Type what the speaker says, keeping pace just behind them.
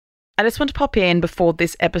I just want to pop in before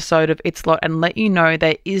this episode of It's Lot and let you know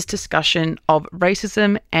there is discussion of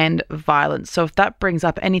racism and violence. So if that brings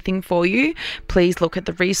up anything for you, please look at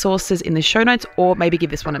the resources in the show notes or maybe give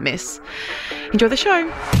this one a miss. Enjoy the show.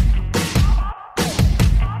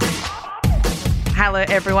 Hello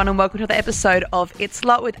everyone and welcome to the episode of It's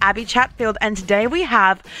Lot with Abby Chatfield, and today we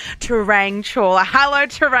have Tarang Chawla. Hello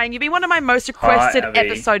Tarang, you've been one of my most requested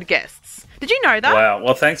episode guests. Did you know that? Wow,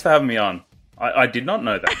 well thanks for having me on. I did not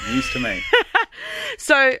know that. News to me.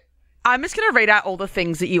 So I'm just going to read out all the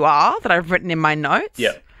things that you are that I've written in my notes.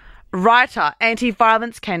 Yeah. Writer,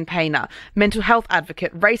 anti-violence campaigner, mental health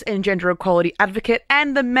advocate, race and gender equality advocate,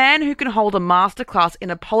 and the man who can hold a masterclass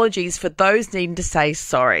in apologies for those needing to say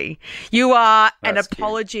sorry. You are an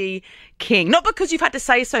apology king. Not because you've had to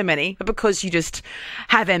say so many, but because you just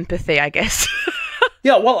have empathy, I guess.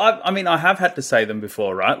 Yeah, well, I mean, I have had to say them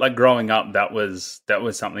before, right? Like growing up, that was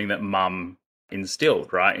something that Mum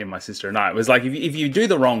instilled, right, in my sister and I. It was like, if you do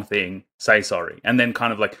the wrong thing, say sorry, and then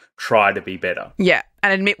kind of like try to be better. Yeah,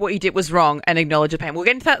 and admit what you did was wrong and acknowledge the pain. We'll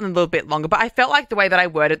get into that in a little bit longer, but I felt like the way that I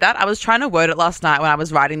worded that, I was trying to word it last night when I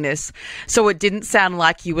was writing this, so it didn't sound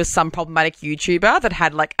like you were some problematic YouTuber that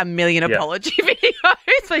had like a million apology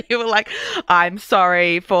videos where you were like, I'm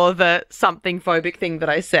sorry for the something phobic thing that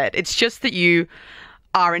I said. It's just that you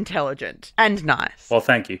are intelligent and nice. Well,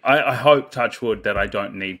 thank you. I hope, touch wood, that I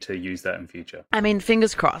don't need to use that in future. I mean,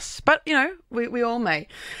 fingers crossed. But, you know, we all may.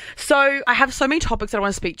 So I have so many topics that I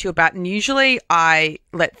want to speak to you about, and usually I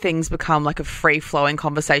let things become like a free-flowing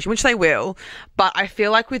conversation, which they will. But I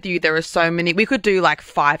feel like with you, there are so many. We could do like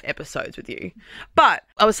 5 episodes with you. But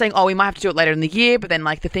I was saying, we might have to do it later in the year, but then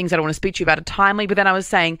like the things that I want to speak to you about are timely. But then I was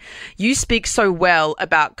saying, you speak so well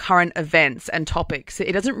about current events and topics.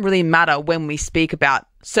 It doesn't really matter when we speak about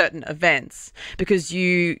certain events because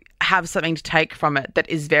you have something to take from it that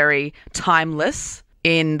is very timeless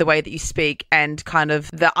in the way that you speak and kind of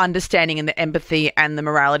the understanding and the empathy and the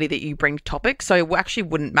morality that you bring to topics. So it actually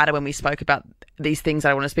wouldn't matter when we spoke about these things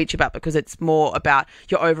that I want to speak to you about because it's more about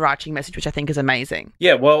your overarching message, which I think is amazing.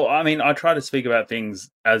 Yeah, well, I mean, I try to speak about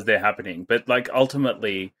things as they're happening, but like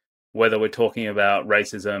ultimately, whether we're talking about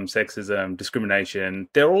racism, sexism, discrimination,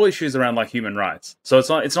 they're all issues around like human rights. So it's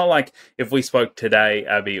not like if we spoke today,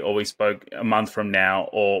 Abby, or we spoke a month from now,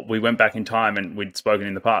 or we went back in time and we'd spoken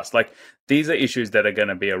in the past. Like these are issues that are going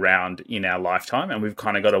to be around in our lifetime, and we've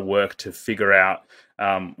kind of got to work to figure out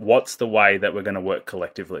what's the way that we're going to work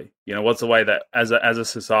collectively. You know, what's the way that as a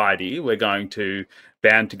society we're going to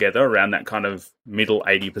band together around that kind of middle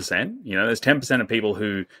 80%. You know, there's 10% of people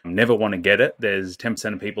who never want to get it. There's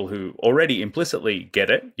 10% of people who already implicitly get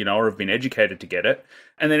it, you know, or have been educated to get it.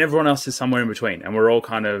 And then everyone else is somewhere in between. And we're all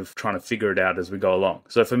kind of trying to figure it out as we go along.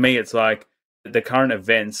 So for me, it's like the current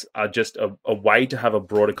events are just a way to have a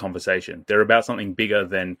broader conversation. They're about something bigger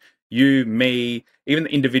than you, me, even the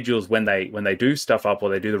individuals when they do stuff up or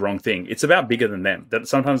they do the wrong thing. It's about bigger than them. That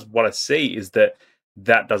sometimes what I see is that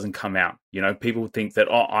doesn't come out. You know, people think that,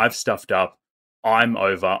 I've stuffed up, I'm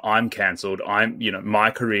over, I'm cancelled,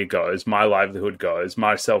 my career goes, my livelihood goes,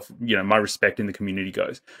 myself, my respect in the community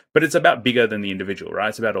goes. But it's about bigger than the individual, right?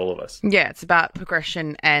 It's about all of us. Yeah, it's about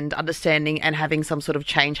progression and understanding and having some sort of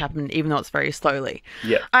change happen, even though it's very slowly.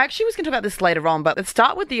 Yeah. I actually was going to talk about this later on, but let's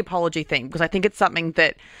start with the apology thing, because I think it's something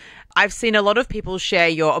that I've seen a lot of people share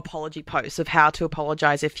your apology posts of how to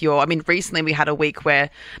apologise recently we had a week where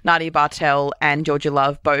Nadia Bartel and Georgia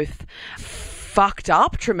Love both fucked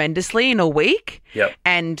up tremendously in a week. Yep.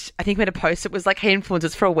 And I think we made a post that was like, hey,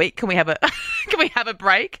 influencers, for a week, can we have a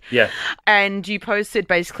break? Yeah. And you posted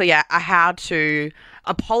basically a how to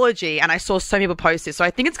apology, and I saw so many people post this. So I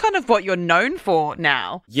think it's kind of what you're known for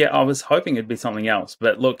now. Yeah, I was hoping it'd be something else.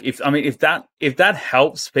 But look, if that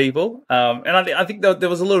helps people, and I think there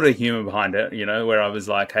was a little bit of humor behind it, where I was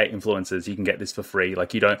like, hey, influencers, you can get this for free.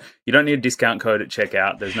 Like you don't need a discount code at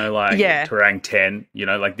checkout. There's no Tarang 10,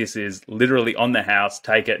 like this is literally on the house,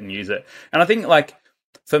 take it and use it. And I think like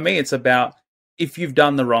for me, it's about if you've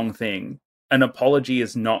done the wrong thing, an apology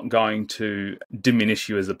is not going to diminish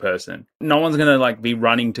you as a person. No one's going to be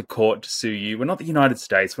running to court to sue you. We're not the United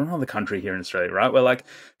States. We're not the country here in Australia, right? We're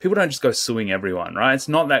people don't just go suing everyone, right? It's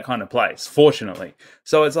not that kind of place, fortunately.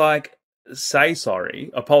 So it's say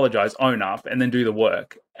sorry, apologize, own up, and then do the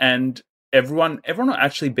work. And everyone will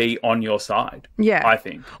actually be on your side. Yeah. I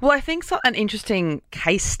think. Well, I think an interesting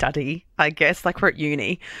case study, I guess, like we're at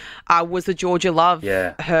uni, was the Georgia Love,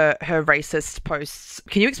 her racist posts.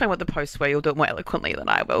 Can you explain what the posts were? You'll do it more eloquently than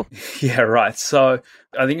I will. Yeah, right. So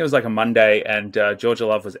I think it was a Monday, and Georgia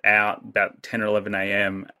Love was out about 10 or 11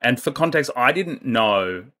 a.m. And for context, I didn't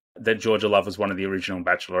know that Georgia Love was one of the original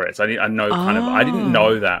Bachelorettes. I didn't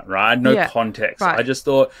know that, right? I had no context. right. I just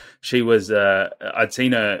thought she was, I'd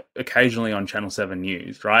seen her occasionally on Channel 7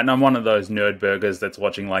 News, right? And I'm one of those nerd burgers that's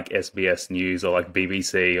watching like SBS News or like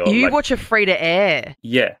BBC or You like, watch a free to air.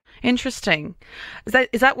 yeah. Interesting.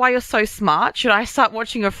 Is that why you're so smart? Should I start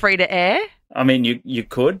watching a free to air? I mean, you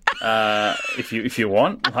could if you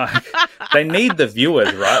want. Like, they need the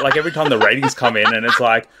viewers, right? Like every time the ratings come in, and it's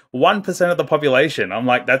like 1% of the population. I'm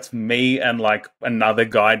like, that's me and like another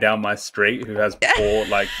guy down my street who has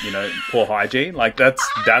poor hygiene. Like that's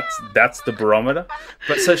the barometer.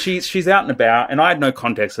 But so she's out and about, and I had no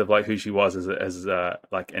context of like who she was as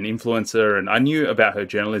like an influencer, and I knew about her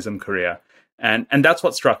journalism career, and that's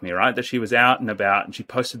what struck me, right? That she was out and about, and she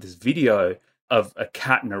posted this video of a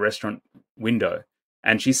cat in a restaurant window,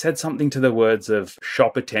 and she said something to the words of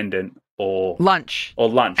shop attendant or lunch,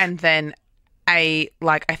 and then I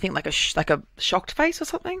think a shocked face or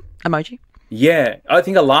something emoji. Yeah, I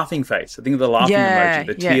think a laughing face. I think the laughing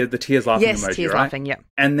emoji, the tears laughing emoji. Yes, tears right? laughing. Yeah,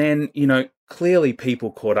 and then clearly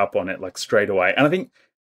people caught up on it like straight away, and I think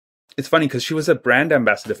it's funny because she was a brand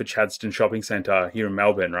ambassador for Chadstone Shopping Centre here in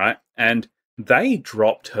Melbourne, right? And they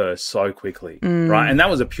dropped her so quickly, right? And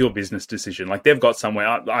that was a pure business decision. Like they've got somewhere,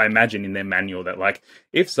 I imagine in their manual that like,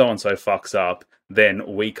 if so-and-so fucks up,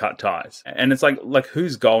 then we cut ties. And it's like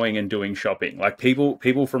who's going and doing shopping? Like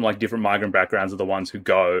people from like different migrant backgrounds are the ones who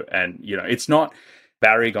go, and it's not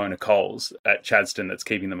Barry going to Coles at Chadstone that's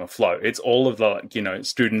keeping them afloat. It's all of the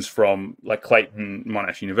students from like Clayton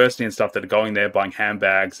Monash University and stuff that are going there buying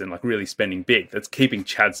handbags and like really spending big. That's keeping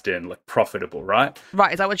Chadstone like profitable, right?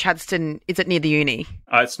 Right. Is that what Chadstone? Is it near the uni?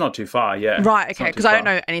 It's not too far. Yeah. Right. Okay. Because I don't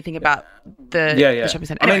know anything about the shopping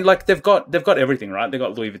centre. Anyway. I mean, like they've got everything, right? They've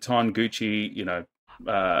got Louis Vuitton, Gucci,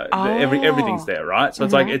 everything's there, right? So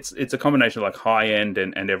it's like it's a combination of like high end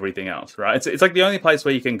and everything else, right? It's like the only place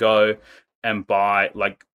where you can go and buy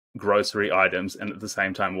like grocery items and at the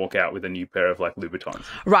same time walk out with a new pair of like Louboutins.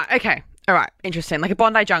 Right. Okay. All right. Interesting. Like a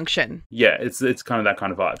Bondi Junction. Yeah, it's kind of that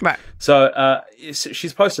kind of vibe. Right. So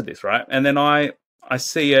she's posted this, right? And then I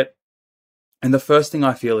see it, and the first thing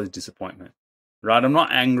I feel is disappointment, right? I'm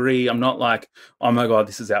not angry. I'm not like, oh my God,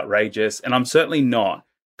 this is outrageous. And I'm certainly not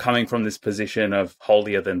coming from this position of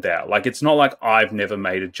holier than thou. Like, it's not like I've never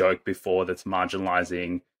made a joke before that's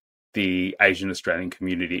marginalizing the Asian Australian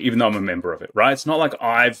community, even though I'm a member of it, right? It's not like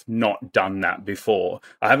I've not done that before.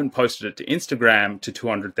 I haven't posted it to Instagram to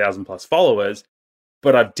 200,000 plus followers,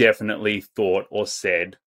 but I've definitely thought or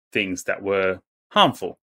said things that were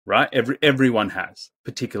harmful, right? Everyone has,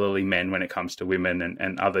 particularly men when it comes to women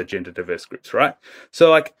and other gender diverse groups, right? So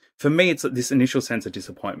like, for me, it's this initial sense of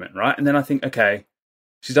disappointment, right? And then I think, okay,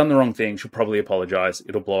 she's done the wrong thing. She'll probably apologize.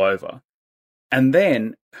 It'll blow over. And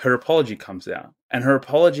then her apology comes out, and her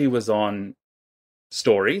apology was on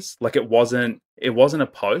stories. Like it wasn't a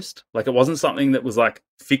post. Like it wasn't something that was like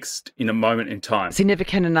fixed in a moment in time.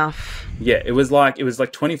 Significant enough. Yeah, it was like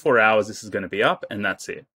 24 hours. This is going to be up, and that's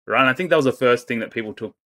it, right? And I think that was the first thing that people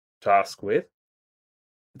took task with.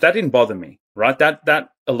 That didn't bother me, right?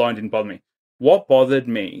 That alone didn't bother me. What bothered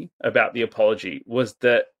me about the apology was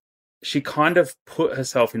that she kind of put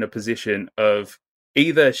herself in a position of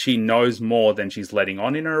either she knows more than she's letting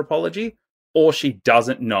on in her apology, or she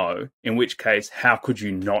doesn't know, in which case, how could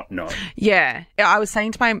you not know? Yeah. I was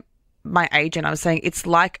saying to my agent, I was saying it's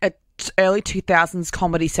like a early 2000s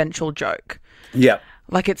Comedy Central joke. Yeah.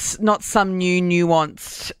 Like it's not some new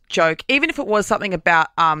nuanced joke. Even if it was something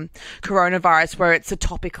about coronavirus where it's a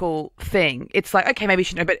topical thing, it's like, okay, maybe you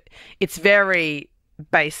should know, but it's very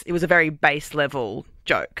base. It was a very base level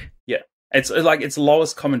joke. Yeah. It's like it's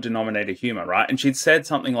lowest common denominator humor, right? And she'd said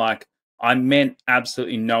something like, I meant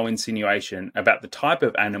absolutely no insinuation about the type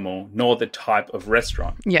of animal nor the type of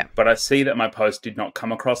restaurant. Yeah. But I see that my post did not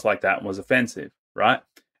come across like that and was offensive, right?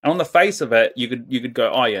 And on the face of it, you could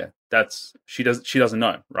go, oh yeah, she doesn't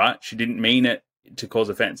know, right? She didn't mean it to cause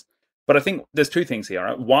offense. But I think there's two things here,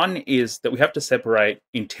 right? One is that we have to separate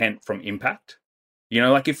intent from impact.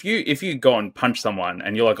 Like if you go and punch someone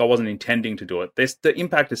and you're like, I wasn't intending to do it, the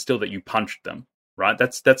impact is still that you punched them, right?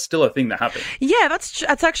 That's still a thing that happened. Yeah,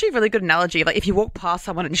 that's actually a really good analogy. Like if you walk past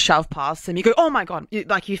someone and shove past them, you go, oh my God,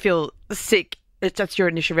 you feel sick. That's your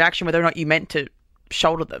initial reaction, whether or not you meant to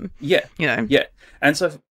shoulder them. Yeah. Yeah. And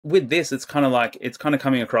so with this, it's kind of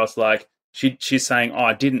coming across like she's saying, oh,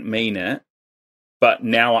 I didn't mean it, but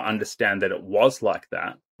now I understand that it was like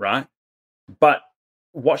that, right? But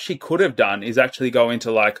what she could have done is actually go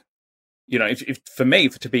into like, if for me,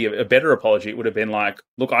 to be a better apology, it would have been like,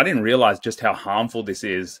 look, I didn't realize just how harmful this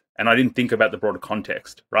is. And I didn't think about the broader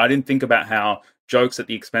context, right? I didn't think about how jokes at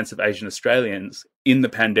the expense of Asian Australians in the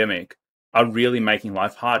pandemic are really making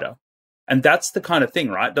life harder. And that's the kind of thing,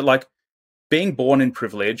 right? That like being born in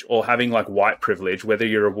privilege or having like white privilege, whether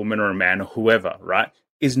you're a woman or a man or whoever, right,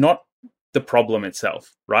 is not the problem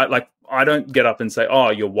itself, right? Like I don't get up and say,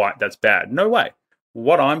 oh, you're white, that's bad. No way.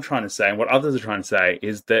 What I'm trying to say and what others are trying to say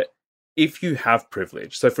is that if you have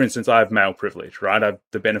privilege, so for instance, I have male privilege, right? I have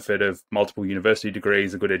the benefit of multiple university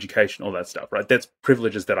degrees, a good education, all that stuff, right? That's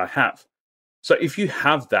privileges that I have. So if you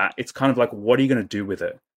have that, it's kind of like, what are you going to do with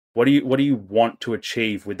it? What do you want to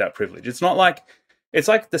achieve with that privilege? It's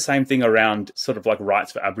like the same thing around sort of like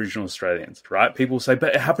rights for Aboriginal Australians, right? People say,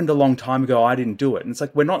 but it happened a long time ago, I didn't do it. And it's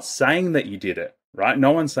like, we're not saying that you did it, right?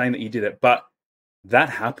 No one's saying that you did it, but that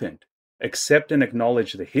happened. Accept and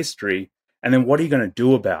acknowledge the history. And then what are you going to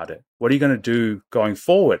do about it? What are you going to do going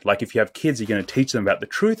forward? Like if you have kids, you're going to teach them about the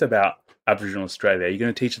truth about Aboriginal Australia. You're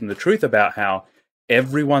going to teach them the truth about how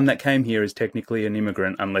everyone that came here is technically an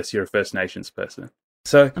immigrant unless you're a First Nations person.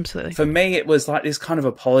 So Absolutely. For me, it was like this kind of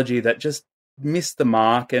apology that just missed the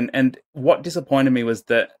mark. And what disappointed me was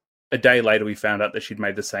that a day later we found out that she'd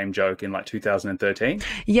made the same joke in like 2013.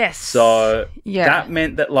 Yes. So that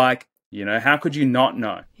meant that like, you know, how could you not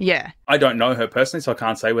know? Yeah. I don't know her personally, so I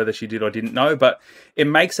can't say whether she did or didn't know, but it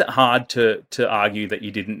makes it hard to argue that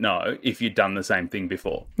you didn't know if you'd done the same thing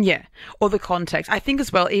before. Yeah. Or the context. I think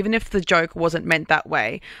as well, even if the joke wasn't meant that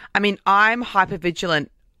way, I mean, I'm hyper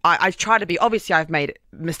vigilant. I try to be. Obviously, I've made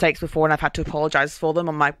mistakes before and I've had to apologize for them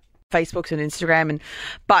on my Facebooks and Instagram.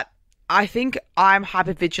 But I think I'm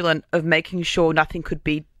hyper vigilant of making sure nothing could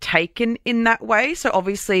be taken in that way. So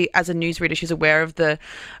obviously, as a newsreader, she's aware of the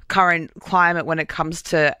current climate when it comes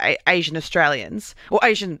to Asian Australians or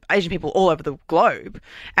Asian people all over the globe,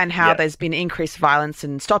 and how there's been increased violence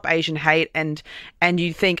and Stop Asian Hate. And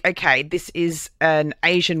you think, okay, this is an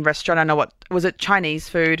Asian restaurant. I know what was it, Chinese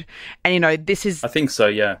food, and you know this is. I think so.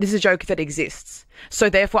 Yeah. This is a joke that exists. So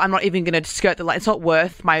therefore, I'm not even going to skirt the line. It's not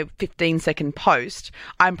worth my 15-second post.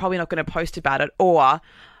 I'm probably not going to post about it. Or,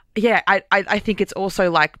 yeah, I think it's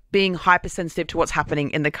also like being hypersensitive to what's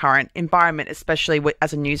happening in the current environment, especially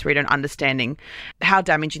as a newsreader, and understanding how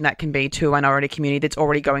damaging that can be to a minority community that's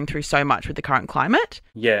already going through so much with the current climate.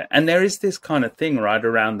 Yeah, and there is this kind of thing, right,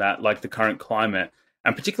 around that, like the current climate.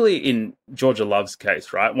 And particularly in Georgia Love's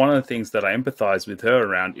case, right, one of the things that I empathize with her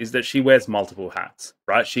around is that she wears multiple hats,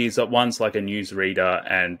 right? She's at once like a newsreader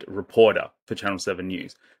and reporter for Channel 7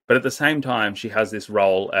 News. But at the same time, she has this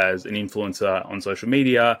role as an influencer on social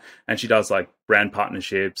media, and she does like brand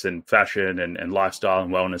partnerships and fashion and lifestyle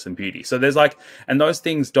and wellness and beauty. So there's like, and those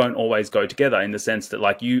things don't always go together in the sense that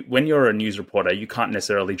like when you're a news reporter, you can't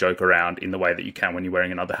necessarily joke around in the way that you can when you're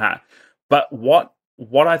wearing another hat. But what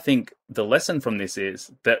I think the lesson from this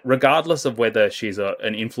is that regardless of whether she's an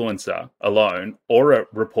influencer alone or a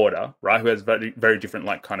reporter, right, who has very, very different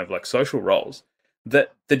like kind of like social roles,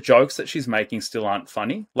 that the jokes that she's making still aren't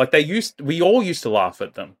funny. Like we all used to laugh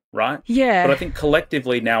at them, right? Yeah. But I think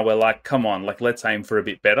collectively now we're like, come on, like let's aim for a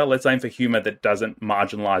bit better. Let's aim for humor that doesn't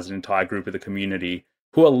marginalize an entire group of the community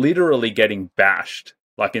who are literally getting bashed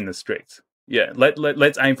like in the streets. Yeah,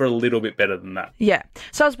 let's aim for a little bit better than that. Yeah.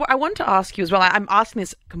 So I want to ask you as well, I'm asking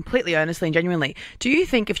this completely earnestly and genuinely. Do you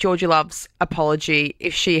think if Georgia Love's apology,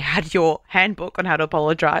 if she had your handbook on how to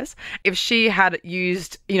apologise, if she had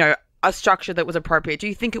used, you know, a structure that was appropriate, do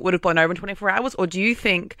you think it would have blown over in 24 hours? Or do you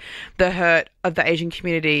think the hurt of the Asian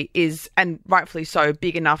community is, and rightfully so,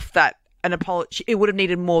 big enough that an apology, it would have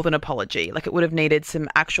needed more than apology? Like it would have needed some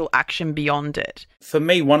actual action beyond it? For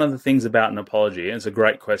me, one of the things about an apology, and it's a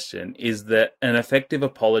great question, is that an effective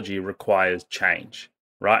apology requires change,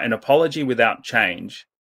 right? An apology without change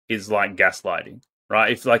is like gaslighting,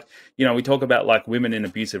 right? If like, you know, we talk about like women in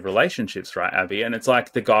abusive relationships, right, Abby? And it's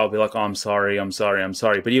like the guy will be like, oh, I'm sorry.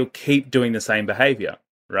 But he'll keep doing the same behavior,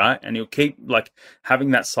 right? And he'll keep like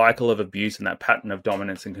having that cycle of abuse and that pattern of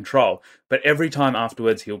dominance and control. But every time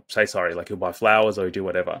afterwards, he'll say sorry, like he'll buy flowers or he'll do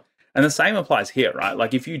whatever. And the same applies here, right?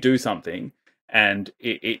 Like if you do something and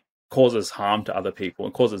it causes harm to other people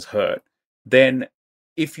and causes hurt, then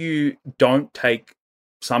if you don't take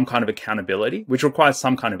some kind of accountability, which requires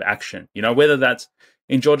some kind of action, you know, whether that's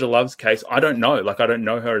in Georgia Love's case, I don't know, like I don't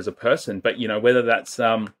know her as a person, but you know, whether that's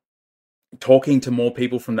talking to more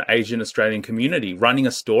people from the Asian Australian community, running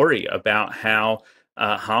a story about how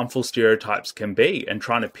harmful stereotypes can be and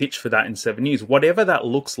trying to pitch for that in 7 News, whatever that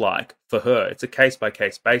looks like for her, it's a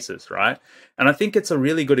case-by-case basis, right? And I think it's a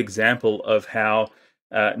really good example of how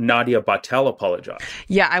Nadia Bartel apologized.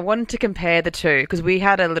 Yeah, I wanted to compare the two because we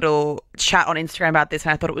had a little chat on Instagram about this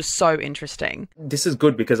and I thought it was so interesting. This is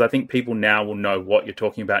good because I think people now will know what you're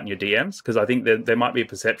talking about in your DMs, because I think there might be a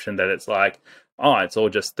perception that it's like, oh, it's all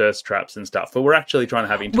just thirst traps and stuff. But we're actually trying to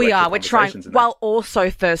have intellectual We're trying, conversations. while also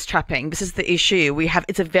thirst trapping. This is the issue.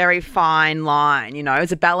 It's a very fine line, you know,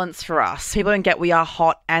 it's a balance for us. People don't get we are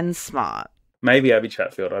hot and smart. Maybe Abby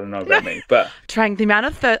Chatfield, I don't know about me, but Trying the amount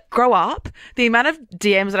of grow up, the amount of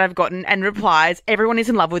DMs that I've gotten and replies, everyone is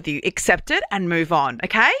in love with you. Accept it and move on,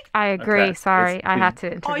 okay? I agree. Okay. Sorry, I had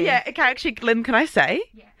to intervene. Oh yeah, okay. Actually, Lem, can I say?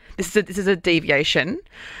 Yeah. This is a deviation.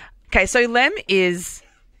 Okay, so Lem is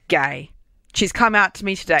gay. She's come out to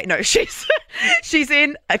me today. No, she's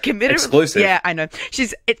in a committed exclusive. Yeah, I know.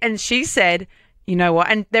 And she said, you know what?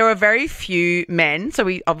 And there were very few men, so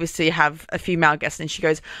we obviously have a few male guests. And she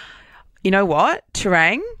goes, you know what,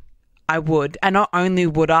 Tarang, I would. And not only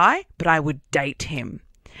would I, but I would date him.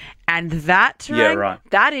 And that, Tarang, Yeah, right.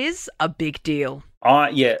 that is a big deal.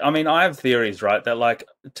 yeah, I mean, I have theories, right? That, like,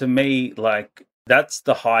 to me, like, that's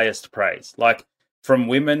the highest praise. Like, from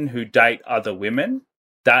women who date other women,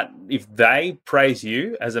 that if they praise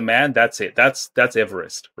you as a man, that's it. That's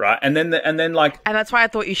Everest, right? And then like, And that's why I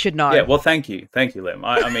thought you should know. yeah. Well, thank you, Lem.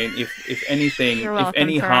 I mean, if anything, You're if welcome,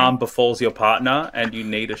 any Tarang. harm befalls your partner and you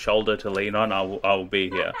need a shoulder to lean on, I will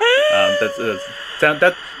be here.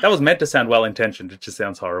 That was meant to sound well intentioned. It just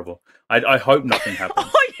sounds horrible. I hope nothing happens.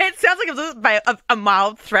 Oh, yeah, it sounds like a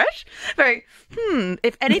mild threat. Very,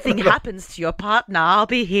 if anything happens to your partner, I'll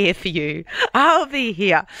be here for you. I'll be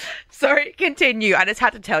here. Sorry, continue. I just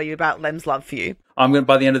had to tell you about Lem's love for you.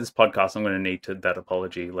 By the end of this podcast, I'm going to need that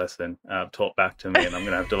apology lesson taught back to me, and I'm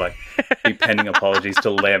going to have to like be penning apologies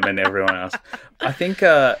to Lem and everyone else. I think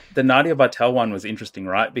the Nadia Bartel one was interesting,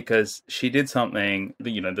 right? Because she did something,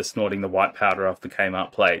 the snorting the white powder off the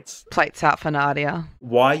Kmart plates. Plates out for Nadia.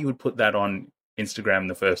 Why you would put that on Instagram in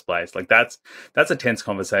the first place? Like that's a tense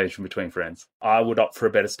conversation between friends. I would opt for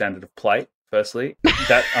a better standard of plate. Firstly,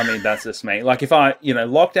 that's just me. Like, if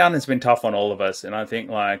lockdown has been tough on all of us, and I think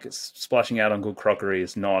like splashing out on good crockery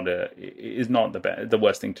is not the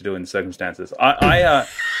worst thing to do in the circumstances. I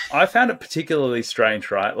found it particularly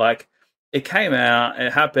strange, right? Like, it came out,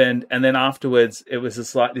 it happened, and then afterwards, it was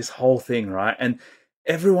just like this whole thing, right? And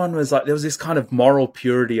everyone was like, there was this kind of moral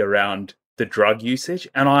purity around the drug usage,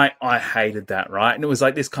 and I hated that, right? And it was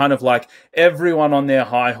like this kind of like everyone on their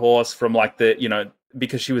high horse from like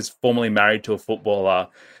because she was formerly married to a footballer,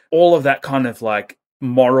 all of that kind of like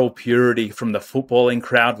moral purity from the footballing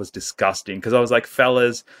crowd was disgusting. Because I was like,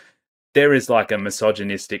 fellas, there is like a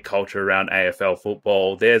misogynistic culture around AFL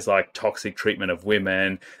football. There's like toxic treatment of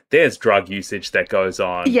women. There's drug usage that goes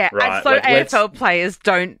on. Yeah, right? and so like, AFL players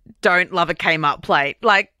don't love a Kmart plate.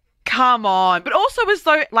 Like, come on. But also as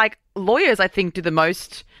though like lawyers, I think,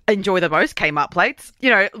 enjoy the most Kmart plates.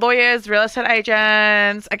 Lawyers, real estate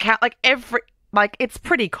agents, it's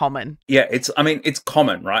pretty common. Yeah, it's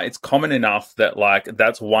common, right? It's common enough that like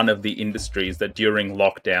that's one of the industries that during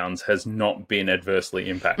lockdowns has not been adversely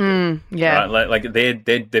impacted. Yeah. Right? Like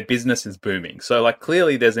their business is booming. So like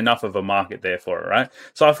clearly there's enough of a market there for it, right?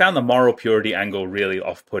 So I found the moral purity angle really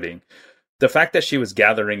off-putting. The fact that she was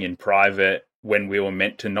gathering in private when we were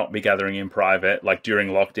meant to not be gathering in private, like during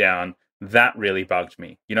lockdown, that really bugged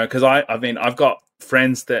me. Because I've got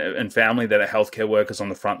friends and family that are healthcare workers on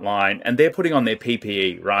the front line, and they're putting on their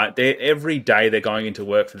PPE, right? Every day they're going into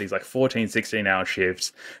work for these like 14, 16-hour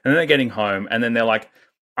shifts, and then they're getting home, and then they're like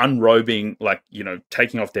unrobing, like,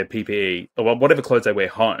 taking off their PPE, or whatever clothes they wear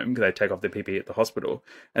home, because they take off their PPE at the hospital,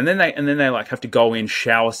 and then they like have to go in,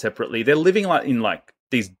 shower separately. They're living like in like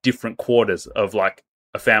these different quarters of like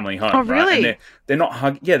a family home. Oh, really? Right? And they're not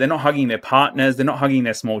hugging their partners. They're not hugging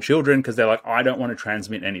their small children because they're like, I don't want to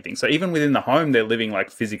transmit anything. So even within the home, they're living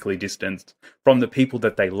like physically distanced from the people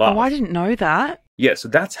that they love. Oh, I didn't know that. Yeah, so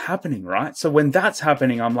that's happening, right? So when that's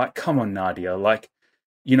happening, I'm like, come on, Nadia, like,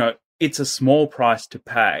 it's a small price to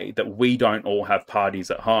pay that we don't all have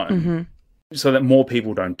parties at home, so that more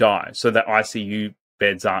people don't die, so that ICU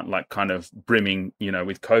beds aren't like kind of brimming,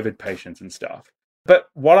 with COVID patients and stuff. But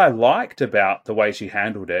what I liked about the way she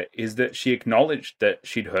handled it is that she acknowledged that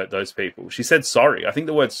she'd hurt those people. She said sorry. I think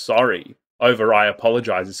the word sorry over I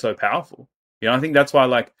apologize is so powerful. I think that's why,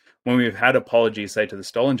 like, when we've had apologies, say, to the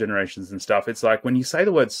stolen generations and stuff, it's like when you say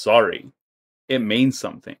the word sorry, it means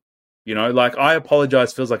something. Like, I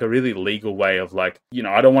apologize feels like a really legal way of like,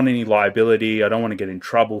 I don't want any liability. I don't want to get in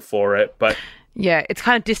trouble for it. But yeah, it's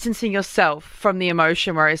kind of distancing yourself from the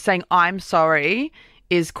emotion, whereas saying I'm sorry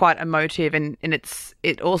is quite emotive, and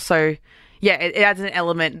it also, it adds an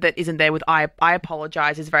element that isn't there with I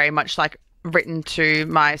apologize, is very much like written to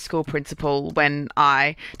my school principal when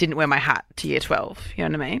I didn't wear my hat to year 12. You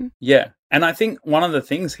know what I mean? Yeah. And I think one of the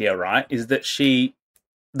things here, right, is that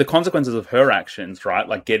the consequences of her actions, right,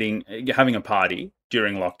 like having a party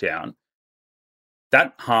during lockdown,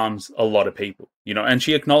 that harms a lot of people, you know, and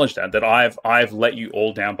she acknowledged that I've let you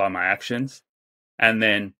all down by my actions. And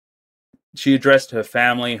then she addressed her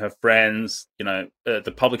family, her friends, you know,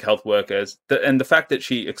 the public health workers, and the fact that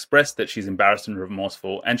she expressed that she's embarrassed and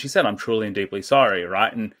remorseful, and she said, "I'm truly and deeply sorry,"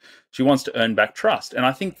 right? And she wants to earn back trust. And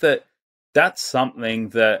I think that that's something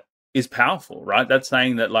that is powerful, right? That's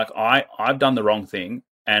saying that, like, I've done the wrong thing,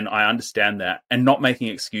 and I understand that, and not making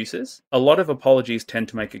excuses. A lot of apologies tend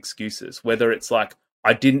to make excuses, whether it's like,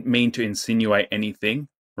 I didn't mean to insinuate anything,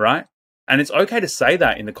 right? And it's okay to say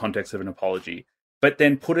that in the context of an apology, but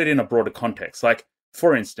then put it in a broader context. Like,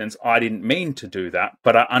 for instance, I didn't mean to do that,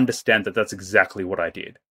 but I understand that that's exactly what I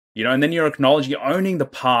did. You know, and then you're owning the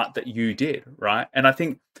part that you did, right? And I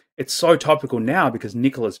think it's so topical now because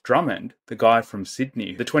Nicholas Drummond, the guy from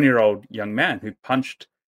Sydney, the 20-year-old young man who punched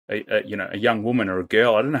a young woman or a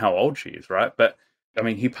girl, I don't know how old she is, right? But I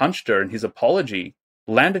mean, he punched her, and his apology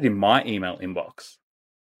landed in my email inbox.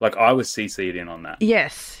 Like, I was CC'd in on that.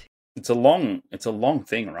 Yes. It's a long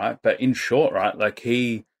thing, right? But in short, right, like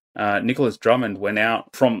Nicholas Drummond went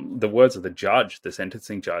out, from the words of the judge, the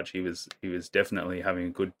sentencing judge, he was definitely having a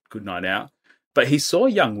good night out. But he saw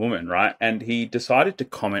a young woman, right, and he decided to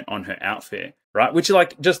comment on her outfit, right? Which,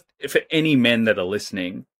 like, just for any men that are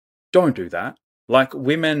listening, don't do that. Like,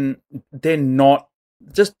 women, they're not,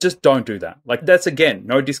 just don't do that. Like, that's, again,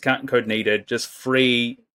 no discount code needed, just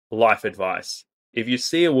free life advice. If you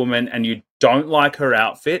see a woman and you don't like her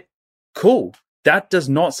outfit, cool. That does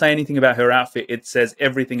not say anything about her outfit. It says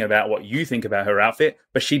everything about what you think about her outfit,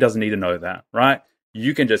 but she doesn't need to know that, right?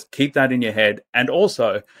 You can just keep that in your head, and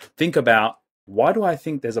also think about, why do I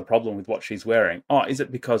think there's a problem with what she's wearing? Oh, is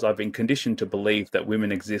it because I've been conditioned to believe that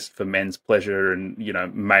women exist for men's pleasure and, you know,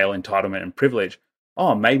 male entitlement and privilege?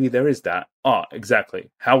 Oh, maybe there is that. Oh, exactly.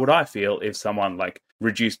 How would I feel if someone, like,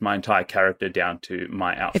 reduced my entire character down to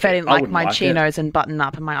my outfit? If I didn't like my chinos and button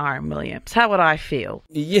up and my Iron Williams, how would I feel?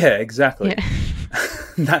 Yeah, exactly.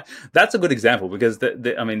 Yeah. That's a good example, because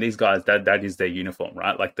I mean, these guys, that is their uniform,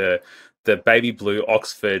 right? Like the baby blue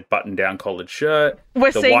Oxford button-down collared shirt,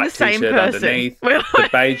 We're the seeing white the same t-shirt person. underneath, the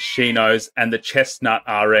beige chinos, and the chestnut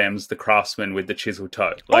RMs, the Craftsman with the chiseled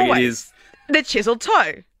toe. Like, Always. it is The chiseled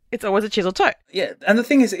toe. It's always a chiseled toe. Yeah, and the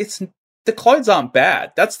thing is, the clothes aren't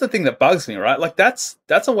bad. That's the thing that bugs me, right? Like, that's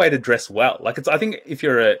a way to dress well. Like, I think if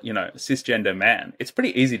you're a, you know, cisgender man, it's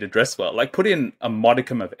pretty easy to dress well. Like, put in a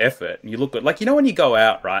modicum of effort and you look good. Like, you know, when you go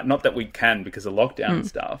out, right? Not that we can because of lockdown and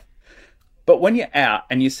stuff. But when you're out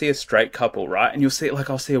and you see a straight couple, right? And you'll see, like,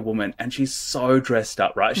 I'll see a woman and she's so dressed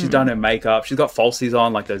up, right? She's done her makeup. She's got falsies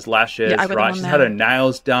on, like those lashes, right? She's had her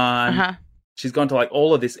nails done. She's gone to, like,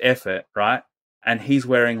 all of this effort, right? And he's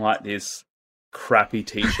wearing, like, this crappy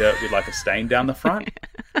t-shirt with, like, a stain down the front.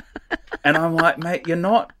 And I'm like, mate, you're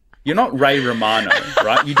not Ray Romano,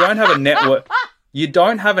 right? You don't have a net worth. You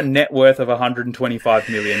don't have a net worth of $125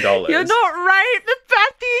 million. You're not Ray. The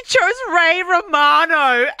fact that you chose Ray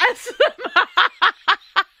Romano as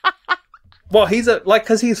Well,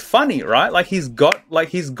 because he's funny, right? Like, he's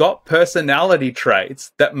got personality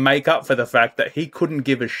traits that make up for the fact that he couldn't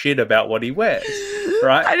give a shit about what he wears,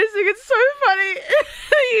 right? I just think it's so funny.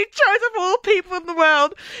 You chose of all people in the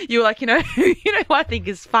world. You were like, you know who I think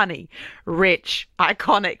is funny, rich,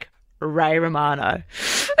 iconic, Ray Romano.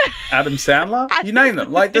 Adam Sandler, you name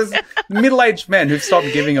them. Like, there's middle-aged men who've stopped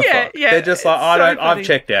giving a fuck. Yeah, they're just like, I've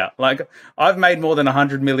checked out. Like, I've made more than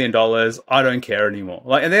 $100 million. I don't care anymore.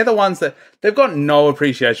 Like, and they're the ones that they've got no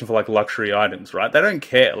appreciation for, like, luxury items, right? They don't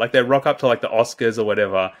care. Like, they rock up to, like, the Oscars or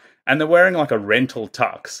whatever, and they're wearing, like, a rental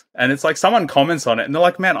tux. And it's like, someone comments on it and they're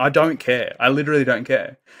like, man, I don't care. I literally don't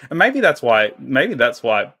care. And maybe that's why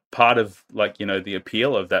part of, like, you know, the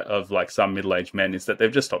appeal of that, of, like, some middle-aged men is that they've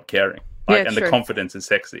just stopped caring. Like, and true. the confidence is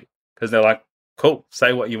sexy because they're like, cool,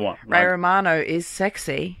 say what you want. Ray Romano is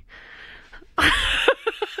sexy.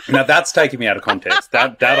 Now that's taking me out of context.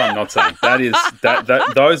 That I'm not saying.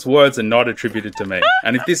 That those words are not attributed to me.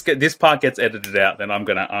 And if this part gets edited out, then I'm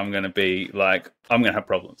gonna be like, I'm gonna have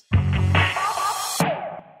problems.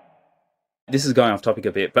 This is going off topic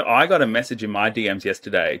a bit, but I got a message in my DMs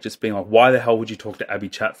yesterday just being like, why the hell would you talk to Abby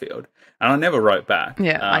Chatfield? And I never wrote back.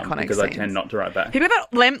 Yeah, iconic because scenes. I tend not to write back. People that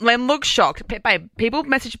Lem looks shocked. Babe, people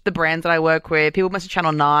message the brands that I work with. People message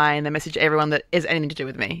Channel 9. They message everyone that has anything to do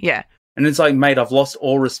with me. Yeah. And it's like, mate, I've lost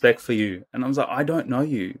all respect for you. And I was like, I don't know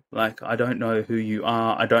you. Like, I don't know who you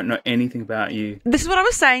are. I don't know anything about you. This is what I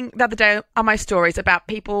was saying the other day on my stories about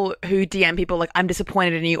people who DM people like, I'm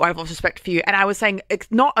disappointed in you, I've lost respect for you. And I was saying it's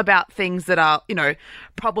not about things that are, you know,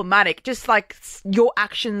 problematic, just like your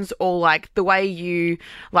actions or like the way you,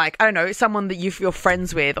 like, I don't know, someone that you're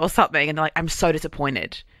friends with or something. And they're like, I'm so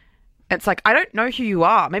disappointed. It's like, I don't know who you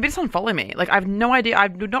are. Maybe just unfollow me. Like, I have no idea. I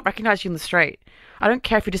would not recognize you in the street. I don't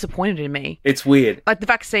care if you're disappointed in me. It's weird. Like the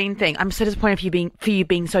vaccine thing. I'm so disappointed for you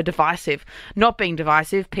being so divisive. Not being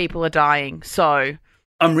divisive, people are dying. So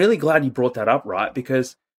I'm really glad you brought that up, right?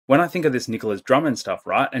 Because when I think of this Nicholas Drummond stuff,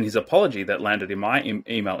 right, and his apology that landed in my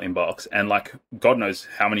email inbox, and like God knows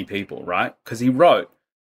how many people, right? Because he wrote,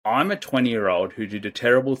 I'm a 20-year-old who did a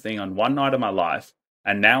terrible thing on one night of my life,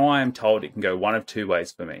 and now I am told it can go one of two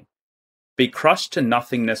ways for me. Be crushed to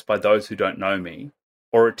nothingness by those who don't know me,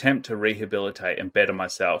 or attempt to rehabilitate and better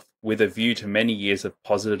myself with a view to many years of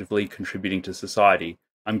positively contributing to society.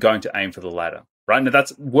 I'm going to aim for the latter. Right? Now,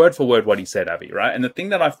 that's word for word what he said, Abby, right? And the thing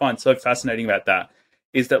that I find so fascinating about that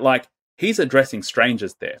is that, like, he's addressing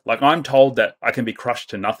strangers there. Like, I'm told that I can be crushed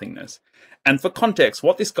to nothingness. And for context,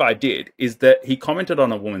 what this guy did is that he commented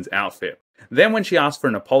on a woman's outfit. Then when she asked for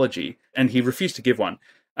an apology, and he refused to give one,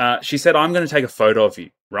 she said, I'm going to take a photo of you,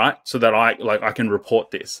 right? So that I can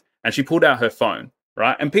report this. And she pulled out her phone.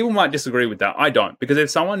 Right? And people might disagree with that. I don't. Because if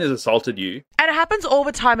someone has assaulted you... And it happens all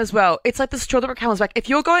the time as well. It's like the straw that comes back. If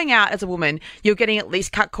you're going out as a woman, you're getting at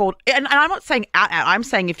least catcalled. And I'm not saying out. I'm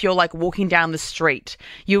saying if you're like walking down the street,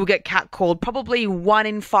 you will get catcalled probably 1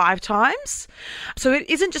 in 5 times. So it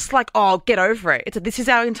isn't just like, oh, get over it. It's this is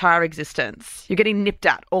our entire existence. You're getting nipped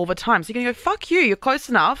at all the time. So you're going to go, fuck you. You're close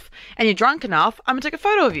enough and you're drunk enough. I'm going to take a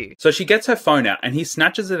photo of you. So she gets her phone out and he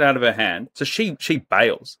snatches it out of her hand. So she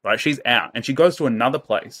bails, right? She's out and she goes to another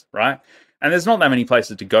place, right? And there's not that many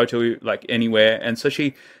places to go to, like anywhere. And so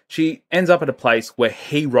she ends up at a place where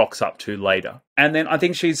he rocks up to later. And then I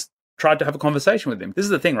think she's tried to have a conversation with him. This is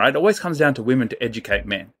the thing, right? It always comes down to women to educate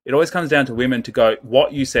men. It always comes down to women to go,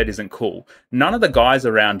 what you said isn't cool. None of the guys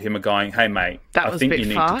around him are going, hey mate, I think you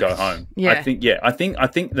need to go home. Yeah. I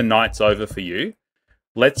think the night's over for you.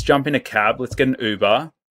 Let's jump in a cab. Let's get an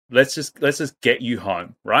Uber. Let's just get you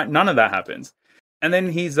home, right? None of that happens. And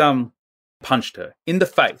then he's punched her in the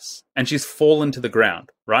face and she's fallen to the ground,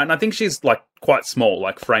 right? And I think she's like quite small,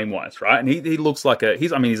 like frame wise, right? And he looks like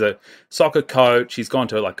he's a soccer coach. He's gone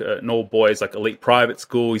to like an all boys, like elite private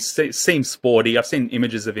school. He seems sporty. I've seen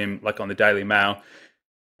images of him like on the Daily Mail.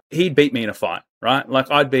 He'd beat me in a fight, right? Like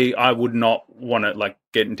I would not want to like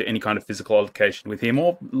get into any kind of physical altercation with him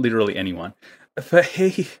or literally anyone. But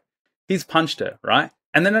he's punched her, right?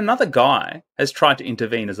 And then another guy has tried to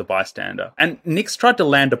intervene as a bystander. And Nick's tried to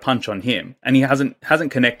land a punch on him and he hasn't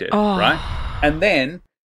connected, right? And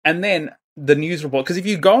then the news report, because if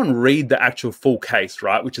you go and read the actual full case,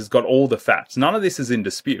 right, which has got all the facts, none of this is in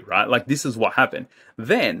dispute, right? Like this is what happened.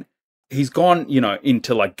 Then he's gone, in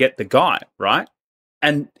to like get the guy, right?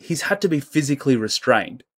 And he's had to be physically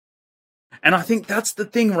restrained. And I think that's the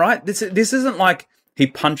thing, right? This isn't like he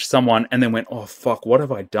punched someone and then went, oh, fuck, what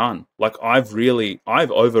have I done? Like, I've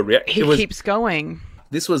overreacted. He keeps going.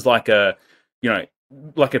 This was like a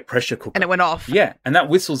pressure cooker. And it went off. Yeah, and that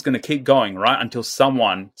whistle's going to keep going, right, until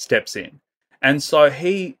someone steps in. And so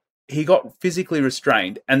he got physically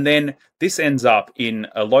restrained, and then this ends up in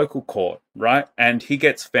a local court, right? And he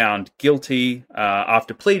gets found guilty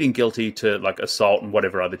after pleading guilty to, like, assault and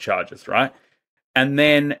whatever other charges, right? And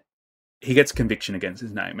then he gets conviction against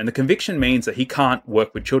his name. And the conviction means that he can't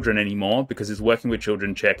work with children anymore because his working with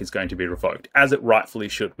children check is going to be revoked, as it rightfully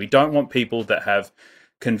should. We don't want people that have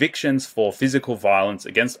convictions for physical violence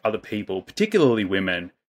against other people, particularly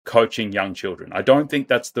women, coaching young children. I don't think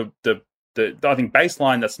that's I think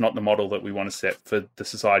baseline, that's not the model that we want to set for the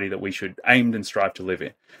society that we should aim and strive to live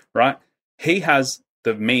in, right? He has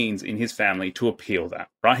the means in his family to appeal that,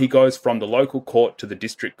 right? He goes from the local court to the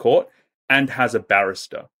district court and has a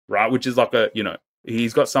barrister, right? Which is like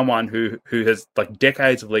he's got someone who has like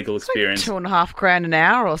decades of legal experience. Like $2,500 an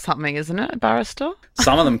hour or something, isn't it? A barrister?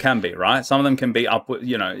 Some of them can be, right? Some of them can be upward,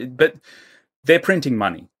 but they're printing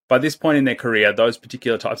money. By this point in their career, those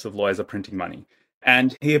particular types of lawyers are printing money.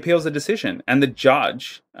 And he appeals the decision. And the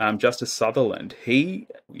judge, Justice Sutherland, he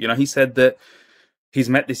said that he's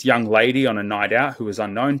met this young lady on a night out who was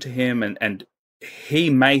unknown to him, and he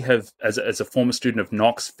may have, as a former student of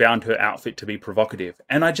Knox, found her outfit to be provocative.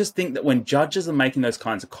 And I just think that when judges are making those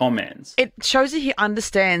kinds of comments, it shows that he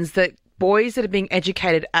understands that boys that are being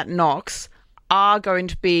educated at Knox are going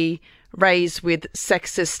to be raised with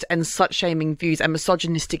sexist and slut-shaming views and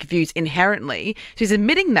misogynistic views inherently. So he's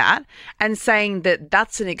admitting that and saying that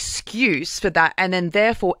that's an excuse for that, and then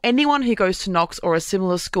therefore anyone who goes to Knox or a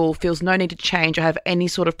similar school feels no need to change or have any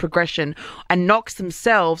sort of progression, and Knox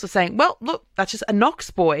themselves are saying, well, look, that's just a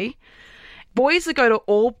Knox boy. Boys that go to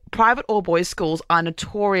all private or boys schools are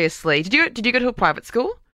notoriously... Did you go to a private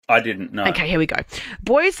school? I didn't know. Okay, here we go.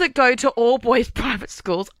 Boys that go to all boys private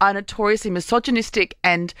schools are notoriously misogynistic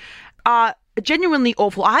and are genuinely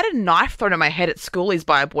awful. I had a knife thrown at my head at schoolies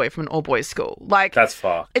by a boy from an all boys school. Like, that's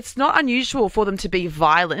far. It's not unusual for them to be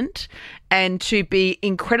violent and to be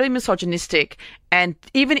incredibly misogynistic, and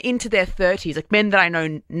even into their 30s, like men that I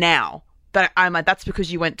know now. That I'm like, that's because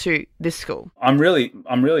you went to this school. I'm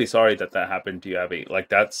really sorry that happened to you, Abby. Like,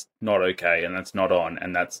 that's not okay, and that's not on,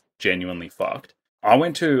 and that's genuinely fucked. I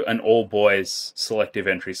went to an all boys selective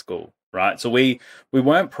entry school, right? So we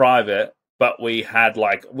weren't private, but we had a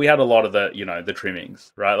lot of the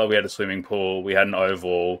trimmings, right? Like, we had a swimming pool, we had an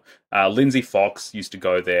oval. Lindsay Fox used to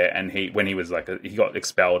go there, and he got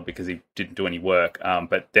expelled because he didn't do any work.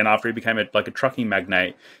 But then after he became a trucking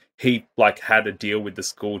magnate, he had a deal with the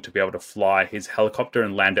school to be able to fly his helicopter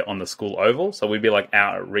and land it on the school oval. So we'd be out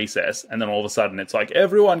at recess, and then all of a sudden it's like,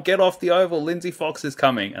 everyone get off the oval, Lindsay Fox is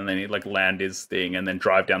coming. And then he'd land his thing and then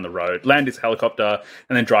drive down the road, land his helicopter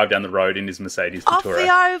and then drive down the road in his Mercedes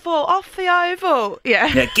Touareg. Off the oval.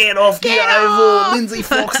 Yeah, get off the oval, Lindsay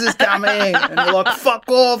Fox is coming. And you're like, fuck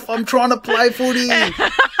off, I'm trying to play footy.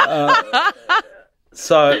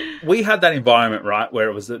 So we had that environment, right,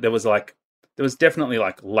 where there was definitely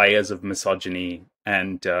layers of misogyny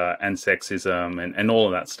and sexism and all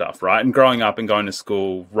of that stuff, right? And growing up and going to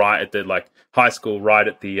school right at the high school, right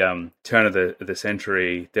at the turn of the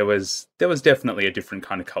century, there was definitely a different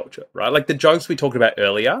kind of culture, right? Like the jokes we talked about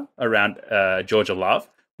earlier around Georgia Love,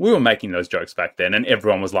 we were making those jokes back then, and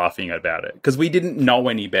everyone was laughing about it because we didn't know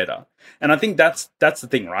any better. And I think that's the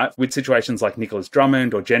thing, right? With situations like Nicholas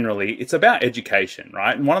Drummond, or generally, it's about education,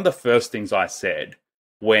 right? And one of the first things I said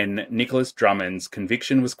when Nicholas Drummond's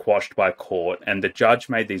conviction was quashed by court and the judge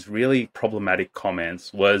made these really problematic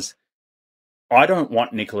comments was, I don't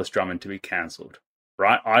want Nicholas Drummond to be cancelled,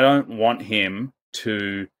 right? I don't want him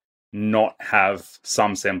to not have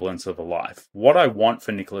some semblance of a life. What I want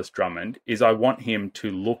for Nicholas Drummond is I want him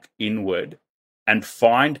to look inward and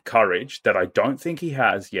find courage that I don't think he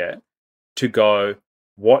has yet to go,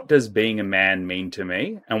 what does being a man mean to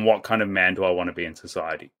me? And what kind of man do I want to be in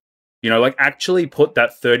society? Actually put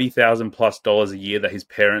that $30,000+ a year that his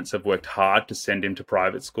parents have worked hard to send him to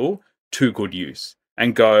private school to good use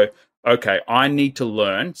and go, okay, I need to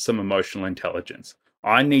learn some emotional intelligence.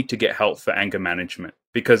 I need to get help for anger management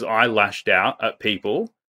because I lashed out at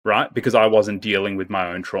people, right? Because I wasn't dealing with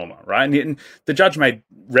my own trauma, right? And the judge made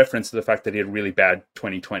reference to the fact that he had a really bad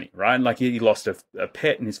 2020, right? And he lost a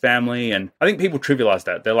pet in his family. And I think people trivialize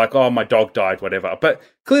that. They're like, oh, my dog died, whatever. But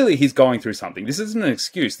clearly he's going through something. This isn't an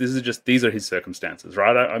excuse. These are his circumstances,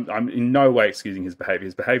 right? I'm in no way excusing his behavior.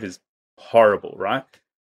 His behavior is horrible, right?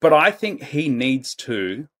 But I think he needs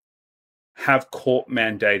to have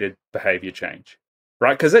court-mandated behavior change,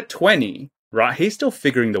 right? Because at 20, right, he's still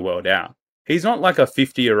figuring the world out. He's not like a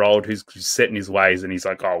 50-year-old who's set in his ways and he's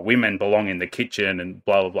like, oh, women belong in the kitchen and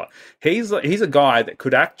blah, blah, blah. He's a guy that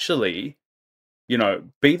could actually,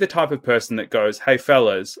 be the type of person that goes, hey,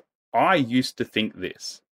 fellas, I used to think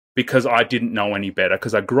this because I didn't know any better,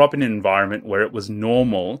 because I grew up in an environment where it was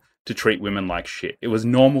normal to treat women like shit. It was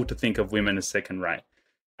normal to think of women as second rate.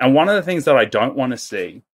 And one of the things that I don't want to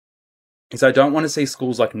see is I don't want to see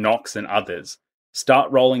schools like Knox and others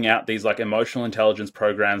start rolling out these emotional intelligence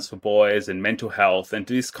programs for boys and mental health and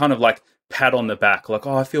do this kind of pat on the back,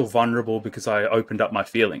 oh, I feel vulnerable because I opened up my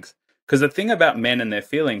feelings. Because the thing about men and their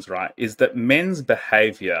feelings, right, is that men's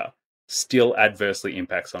behavior still adversely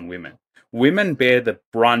impacts on women. Women bear the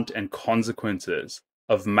brunt and consequences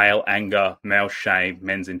of male anger, male shame,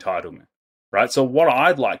 men's entitlement. Right, so what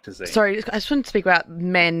I'd like to see... Sorry, I just want to speak about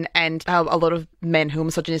men and how a lot of men who are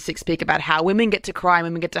misogynistic speak about how women get to cry and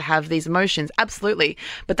women get to have these emotions. Absolutely.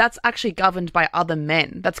 But that's actually governed by other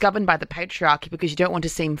men. That's governed by the patriarchy because you don't want to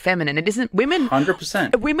seem feminine. It isn't... Women...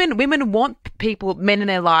 100%. Women want men in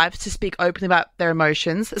their lives to speak openly about their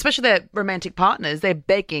emotions, especially their romantic partners. They're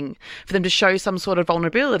begging for them to show some sort of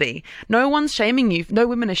vulnerability. No one's shaming you. No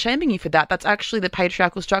women are shaming you for that. That's actually the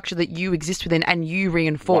patriarchal structure that you exist within and you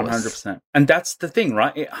reinforce. 100%. And that's the thing,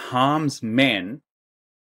 right? It harms men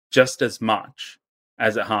just as much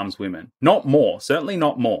as it harms women. Not more, certainly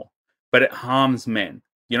not more, but it harms men,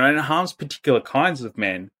 and it harms particular kinds of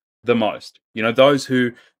men the most. Those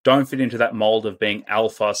who don't fit into that mold of being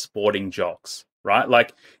alpha sporting jocks, right?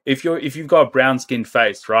 Like if you've got a brown skinned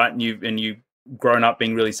face, right, and you've grown up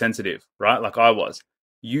being really sensitive, right, like I was,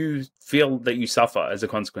 you feel that you suffer as a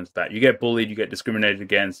consequence of that. You get bullied, you get discriminated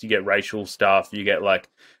against, you get racial stuff, you get like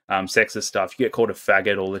sexist stuff, you get called a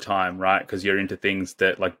faggot all the time, right? Because you're into things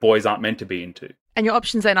that like boys aren't meant to be into. And your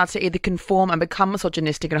options then are to either conform and become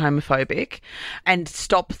misogynistic and homophobic and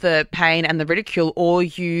stop the pain and the ridicule, or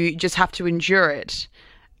you just have to endure it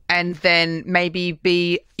and then maybe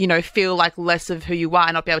be, feel like less of who you are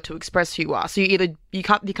and not be able to express who you are. So you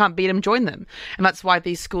can't beat them, join them. And that's why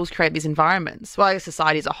these schools create these environments. Well, I guess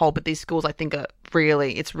society as a whole, but these schools I think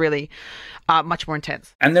it's really much more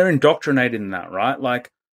intense. And they're indoctrinated in that, right?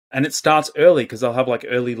 Like, and it starts early because they'll have like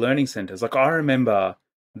early learning centers. Like I remember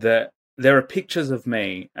that there are pictures of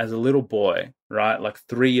me as a little boy, right? Like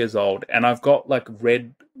 3 years old. And I've got like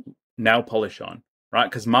red nail polish on, right?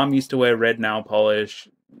 Because mum used to wear red nail polish,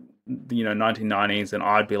 1990s, and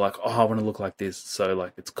I'd be like, oh, I want to look like this, so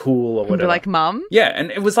like it's cool or whatever. Like mum? Yeah,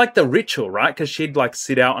 and it was like the ritual, right? Because she'd like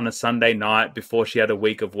sit out on a Sunday night before she had a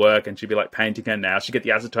week of work, and she'd be like painting her nails. She'd get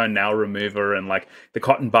the acetone nail remover and like the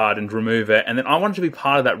cotton bud and remove it, and then I wanted to be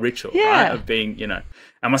part of that ritual, right? Of being,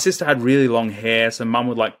 And my sister had really long hair, so mum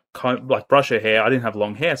would like brush her hair. I didn't have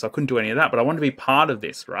long hair, so I couldn't do any of that, but I wanted to be part of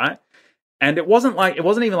this, right? And it wasn't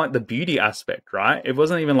even like the beauty aspect, right? It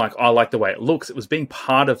wasn't even like, oh, I like the way it looks. It was being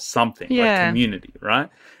part of something, like community, right?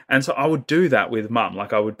 And so I would do that with mum.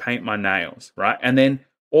 Like I would paint my nails, right? And then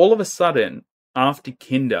all of a sudden, after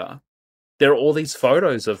kinder, there are all these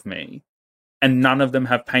photos of me and none of them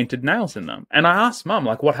have painted nails in them. And I asked mum,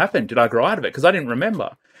 like, what happened? Did I grow out of it? Because I didn't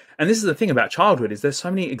remember. And this is the thing about childhood, is there's so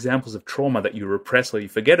many examples of trauma that you repress or you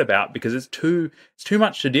forget about because it's too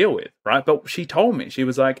much to deal with, right? But she told me, she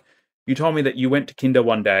was like, you told me that you went to kinder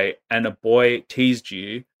one day and a boy teased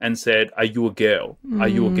you and said, are you a girl? Are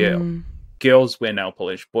you a girl? Girls wear nail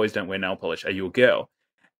polish. Boys don't wear nail polish. Are you a girl?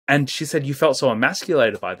 And she said you felt so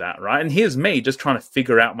emasculated by that, right? And here's me just trying to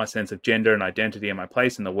figure out my sense of gender and identity and my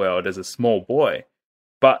place in the world as a small boy.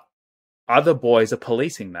 But other boys are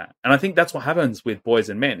policing that. And I think that's what happens with boys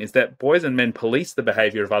and men, is that boys and men police the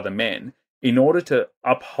behavior of other men in order to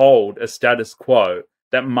uphold a status quo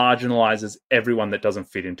that marginalizes everyone that doesn't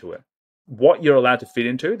fit into it. What you're allowed to fit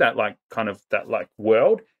into, that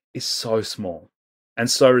world, is so small and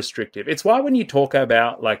so restrictive. It's why when you talk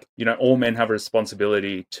about all men have a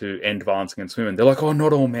responsibility to end violence against women, they're like, oh,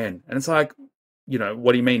 not all men. And it's like,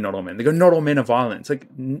 what do you mean not all men? They go, not all men are violent. It's like,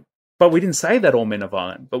 but we didn't say that all men are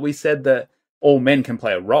violent, but we said that all men can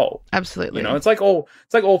play a role. Absolutely. It's like all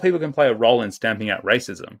people can play a role in stamping out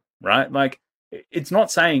racism, right? Like, it's not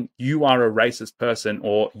saying you are a racist person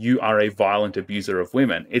or you are a violent abuser of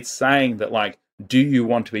women. It's saying that, like, do you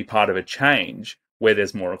want to be part of a change where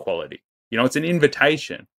there's more equality? It's an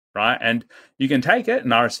invitation, right? And you can take it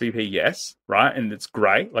and RSVP, yes, right? And it's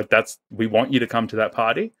great. Like, we want you to come to that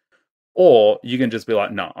party. Or you can just be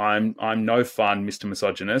like, no, I'm no fun, Mr.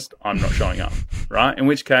 Misogynist. I'm not showing up, right? In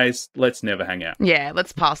which case, let's never hang out. Yeah,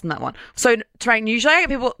 let's pass on that one. So, Tarang, usually I get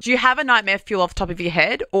people, do you have a nightmare fuel off the top of your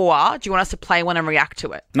head, or do you want us to play one and react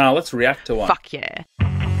to it? No, let's react to one. Fuck yeah.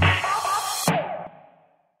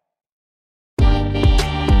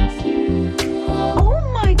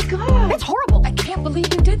 Oh my God. That's horrible. I can't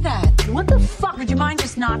believe you did that. What the fuck? Would you mind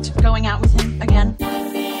just not going out with him again?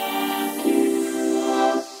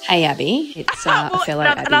 Hey, Abby. It's a fellow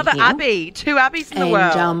Abby another here. Abby. Two Abbies in the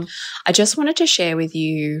world. I just wanted to share with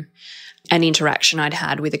you an interaction I'd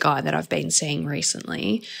had with a guy that I've been seeing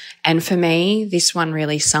recently. And for me, this one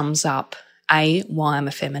really sums up, A, why I'm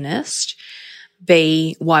a feminist,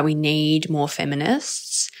 B, why we need more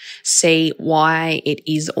feminists, C, why it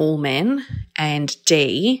is all men, and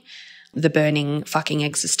D, the burning fucking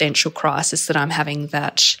existential crisis that I'm having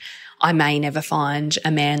that I may never find a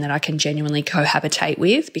man that I can genuinely cohabitate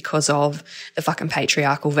with because of the fucking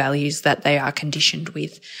patriarchal values that they are conditioned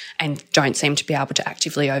with and don't seem to be able to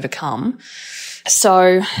actively overcome.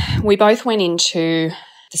 So we both went into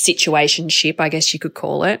the situationship, I guess you could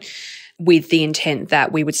call it, with the intent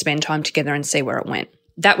that we would spend time together and see where it went.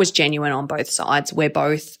 That was genuine on both sides. We're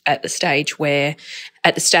both at the stage and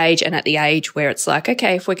at the age where it's like,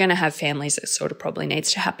 okay, if we're going to have families, it sort of probably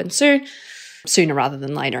needs to happen sooner rather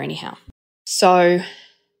than later anyhow. So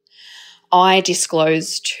I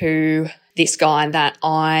disclosed to this guy that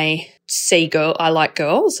I like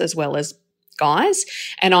girls as well as guys,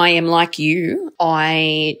 and I am like you.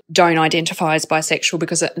 I don't identify as bisexual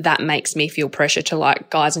because that makes me feel pressure to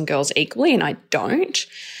like guys and girls equally, and I don't.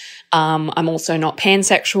 I'm also not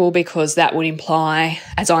pansexual because that would imply,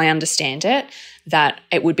 as I understand it, that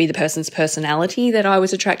it would be the person's personality that I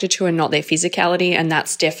was attracted to and not their physicality. And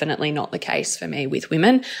that's definitely not the case for me with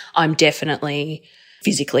women. I'm definitely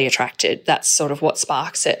physically attracted. That's sort of what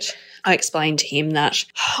sparks it. I explained to him that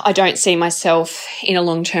I don't see myself in a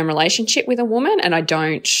long-term relationship with a woman, and I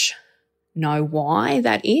don't know why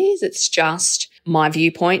that is. It's just my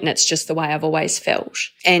viewpoint, and it's just the way I've always felt.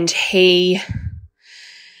 And he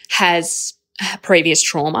has previous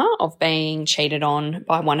trauma of being cheated on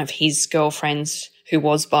by one of his girlfriends who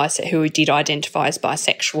did identify as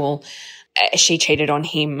bisexual. She cheated on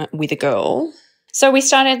him with a girl. So we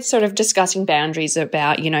started sort of discussing boundaries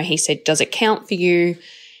about, he said, does it count for you?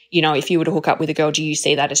 If you were to hook up with a girl, do you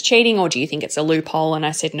see that as cheating, or do you think it's a loophole? And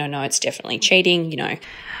I said, no, it's definitely cheating,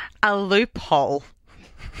 A loophole.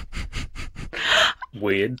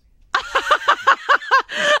 Weird.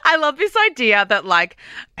 I love this idea that, like,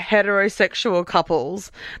 heterosexual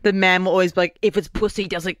couples, the man will always be like, if it's pussy,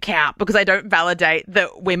 doesn't count, because they don't validate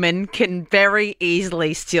that women can very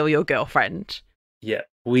easily steal your girlfriend. Yeah,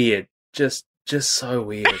 weird. Just so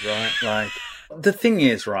weird, right? Like, the thing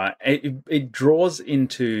is, right, it draws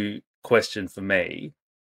into question for me,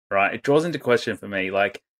 right? It draws into question for me,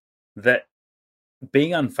 like, that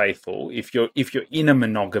being unfaithful, if you're in a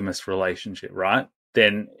monogamous relationship, right,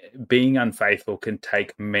 then being unfaithful can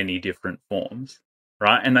take many different forms,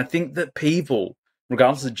 right? And I think that people,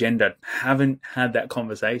 regardless of gender, haven't had that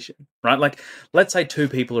conversation, right? Like, let's say two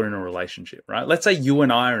people are in a relationship, right? Let's say you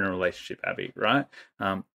and I are in a relationship, Abby, right?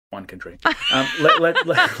 One can dream.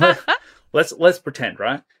 Let's pretend,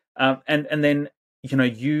 right? And then,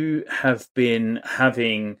 you have been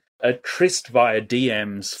having a tryst via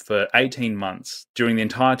DMs for 18 months during the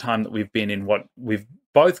entire time that we've been in what we've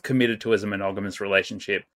both committed to as a monogamous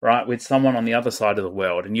relationship, right, with someone on the other side of the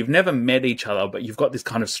world, and you've never met each other, but you've got this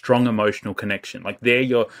kind of strong emotional connection. Like, they're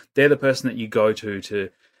the person that you go to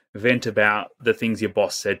vent about the things your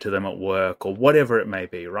boss said to them at work, or whatever it may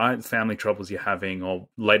be, right? Family troubles you're having, or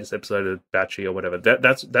latest episode of Batchy, or whatever.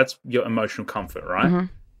 That's your emotional comfort, right? Mm-hmm.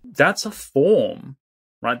 That's a form,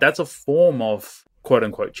 right? That's a form of quote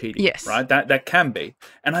unquote cheating, yes, right? That can be.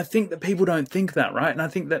 And I think that people don't think that, right? And I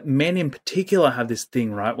think that men in particular have this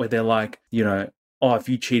thing, right, where they're like, if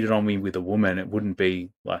you cheated on me with a woman, it wouldn't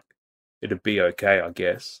be like, it'd be okay, I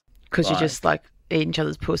guess. Because you're just like eating each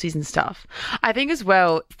other's pussies and stuff. I think as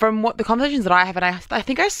well, from what the conversations that I have, and I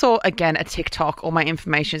think I saw again a TikTok, all my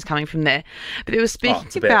information is coming from there, but it was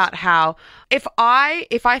speaking about how if I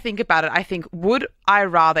think about it, I think, would I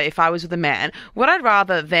rather, if I was with a man, would I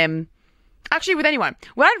rather them, actually with anyone,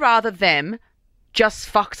 would I rather them just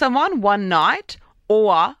fuck someone one night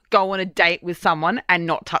or go on a date with someone and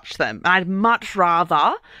not touch them? And I'd much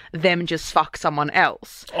rather them just fuck someone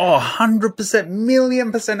else. Oh, 100%,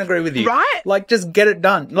 1,000,000% agree with you. Right? Like, just get it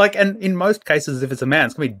done. Like, and in most cases, if it's a man,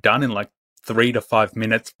 it's going to be done in like 3 to 5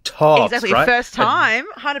 minutes tops. Exactly. Right? First time,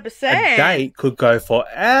 100%. A date could go for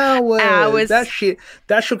hours. That shit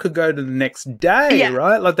could go to the next day,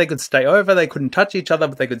 right? Like, they could stay over, they couldn't touch each other,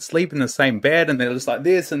 but they could sleep in the same bed, and they're just like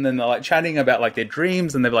this, and then they're like chatting about like their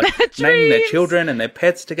dreams, and they're like naming their children and their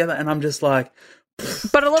pets together, and I'm just like,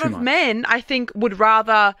 but a lot of men, I think, would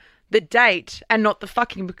rather the date and not the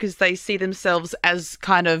fucking, because they see themselves as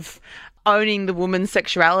kind of owning the woman's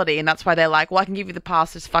sexuality, and that's why they're like, well, I can give you the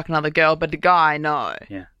pass to fuck another girl, but the guy, no.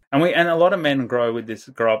 Yeah. And a lot of men grow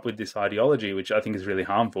up with this ideology, which I think is really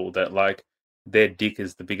harmful, that like their dick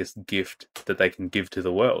is the biggest gift that they can give to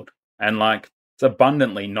the world. And like, it's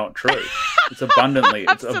abundantly not true. It's abundantly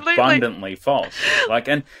false. Like,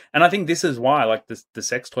 and I think this is why like the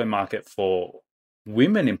sex toy market for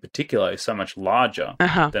women in particular is so much larger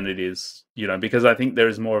than it is, because I think there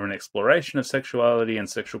is more of an exploration of sexuality and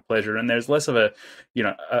sexual pleasure, and there's less of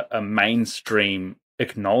a mainstream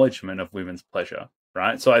acknowledgement of women's pleasure,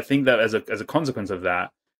 right? So I think that as a consequence of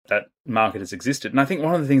that market has existed. And I think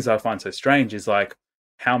one of the things I find so strange is like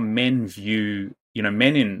how men view,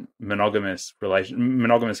 men in monogamous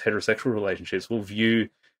heterosexual relationships will view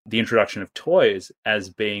the introduction of toys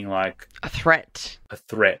as being like a threat.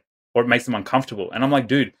 Or it makes them uncomfortable. And I'm like,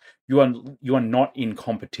 dude, you are not in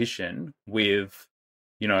competition with,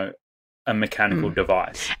 a mechanical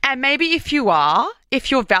device. And maybe if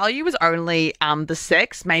your value is only the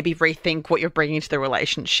sex, maybe rethink what you're bringing to the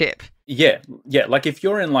relationship. Yeah. Like if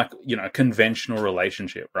you're in like, a conventional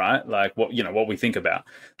relationship, right? Like what we think about,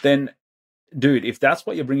 then dude, if that's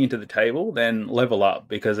what you're bringing to the table, then level up,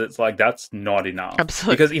 because it's like, that's not enough.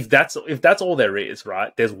 Absolutely. Because if that's all there is,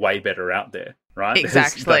 right, there's way better out there, right?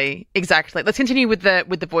 Exactly. Let's continue with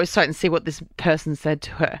the voice note and see what this person said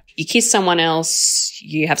to her. You kiss someone else,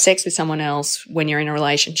 you have sex with someone else when you're in a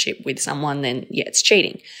relationship with someone, then yeah, it's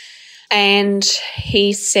cheating. And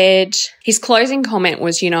he said his closing comment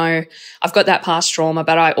was, I've got that past trauma,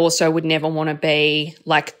 but I also would never want to be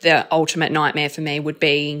like the ultimate nightmare for me would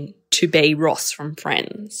be to be Ross from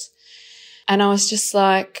Friends. And I was just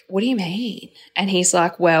like, what do you mean? And he's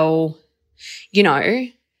like, well,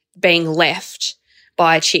 being left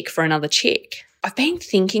by a chick for another chick. I've been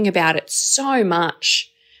thinking about it so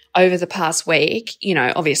much over the past week,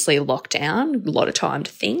 obviously lockdown, a lot of time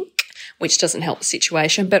to think, which doesn't help the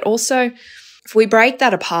situation. But also, if we break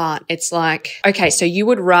that apart, it's like, okay, so you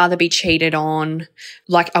would rather be cheated on,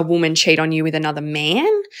 like a woman cheat on you with another man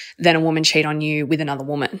than a woman cheat on you with another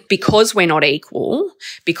woman. Because we're not equal,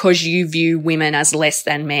 because you view women as less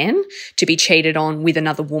than men, to be cheated on with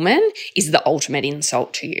another woman is the ultimate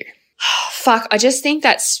insult to you. Fuck, I just think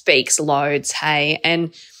that speaks loads, hey?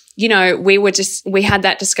 And we had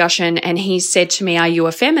that discussion and he said to me, are you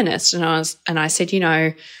a feminist? And I said,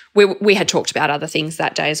 we had talked about other things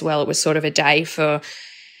that day as well. It was sort of a day for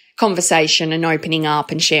conversation and opening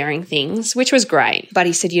up and sharing things, which was great. But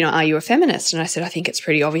he said, are you a feminist? And I said, I think it's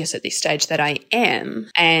pretty obvious at this stage that I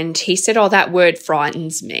am. And he said, oh, that word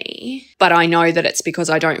frightens me, but I know that it's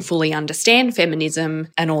because I don't fully understand feminism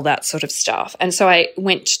and all that sort of stuff. And so I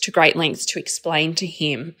went to great lengths to explain to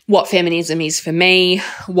him what feminism is for me,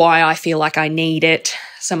 why I feel like I need it,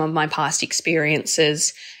 some of my past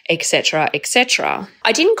experiences, etc., etc.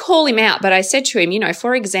 I didn't call him out, but I said to him,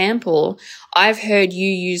 for example, I've heard you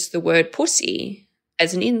use the word pussy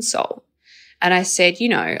as an insult. And I said,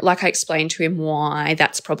 like I explained to him why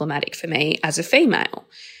that's problematic for me as a female.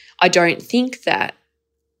 I don't think that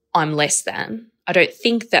I'm less than. I don't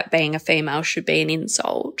think that being a female should be an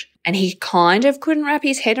insult. And he kind of couldn't wrap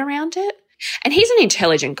his head around it. And he's an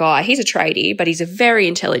intelligent guy. He's a tradie, but he's a very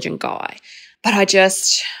intelligent guy. But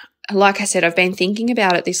like I said, I've been thinking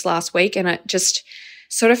about it this last week and it just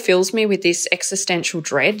sort of fills me with this existential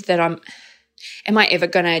dread that am I ever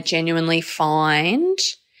going to genuinely find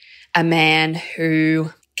a man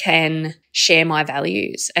who can share my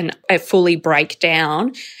values and fully break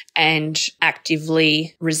down and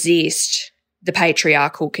actively resist the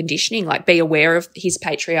patriarchal conditioning, like be aware of his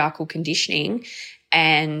patriarchal conditioning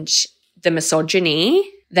and the misogyny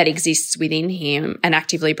that exists within him and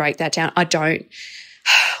actively break that down?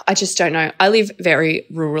 I just don't know. I live very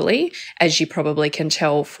rurally, as you probably can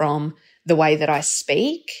tell from the way that I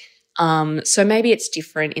speak. So maybe it's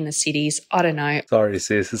different in the cities. I don't know. Sorry,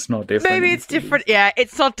 sis, it's not different. Maybe it's different. Yeah,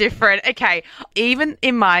 it's not different. Okay, even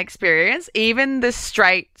in my experience, even the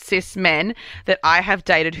straight cis men that I have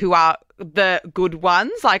dated who are the good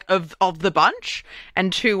ones, like of the bunch,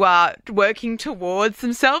 and who are working towards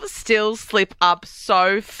themselves, still slip up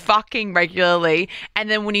so fucking regularly.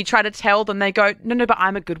 And then when you try to tell them, they go, no, but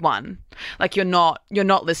I'm a good one. Like you're not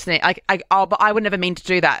listening. Like, but I would never mean to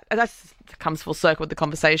do that. That's comes full circle with the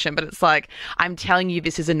conversation, but it's like, I'm telling you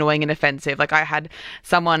this is annoying and offensive. Like I had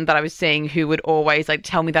someone that I was seeing who would always like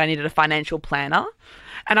tell me that I needed a financial planner.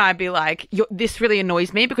 And I'd be like, this really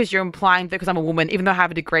annoys me because you're implying that because I'm a woman, even though I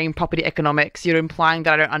have a degree in property economics, you're implying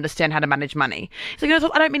that I don't understand how to manage money. It's like,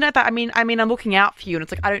 I don't mean like that. I mean, I'm looking out for you. And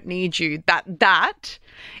it's like, I don't need you. That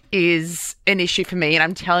is an issue for me. And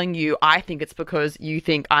I'm telling you, I think it's because you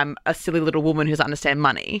think I'm a silly little woman who doesn't understand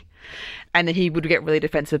money. And then he would get really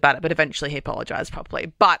defensive about it. But eventually he apologized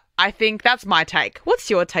properly. But I think that's my take. What's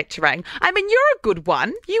your take, Tarang? I mean, you're a good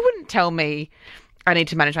one. You wouldn't tell me I need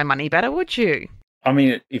to manage my money better, would you? I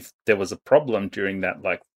mean, if there was a problem during that,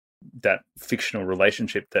 like that fictional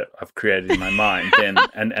relationship that I've created in my mind, then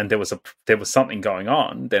and there was something going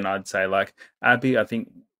on, then I'd say like, Abby, I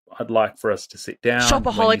think I'd like for us to sit down.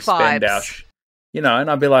 Shopaholic vibes. And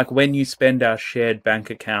I'd be like, when you spend our shared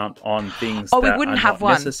bank account on things we wouldn't have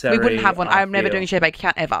one. Necessary, we wouldn't have one. I'm never doing a shared bank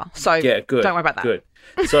account ever. So yeah, good. Don't worry about that. Good.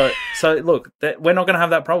 So look, we're not going to have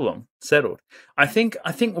that problem settled. I think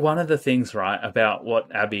one of the things, right, about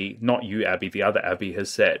what Abby, not you, Abby, the other Abby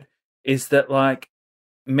has said, is that like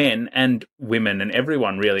men and women and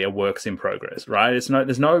everyone really are works in progress, right?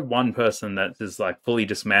 There's no one person that is like fully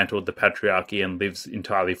dismantled the patriarchy and lives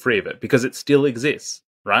entirely free of it, because it still exists,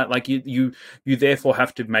 right? Like you therefore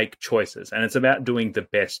have to make choices, and it's about doing the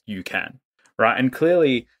best you can, right? And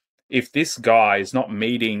clearly, if this guy is not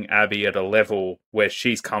meeting Abby at a level where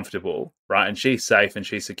she's comfortable, right, and she's safe and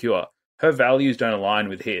she's secure, her values don't align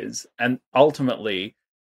with his. And ultimately,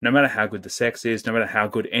 no matter how good the sex is, no matter how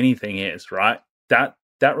good anything is, right, that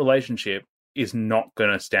relationship is not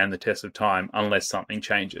going to stand the test of time unless something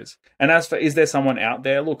changes. And as for, is there someone out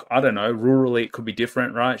there? Look, I don't know. Rurally, it could be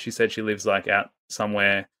different, right? She said she lives like out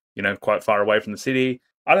somewhere, quite far away from the city.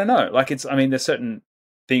 I don't know. Like there's certain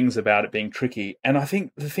things about it being tricky. And I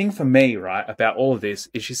think the thing for me, right, about all of this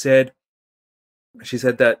is she said, she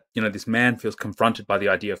said that, this man feels confronted by the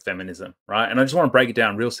idea of feminism, right? And I just want to break it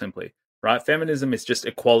down real simply, right? Feminism is just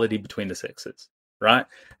equality between the sexes, right?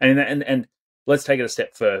 And let's take it a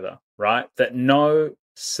step further, right? That no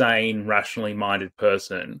sane, rationally minded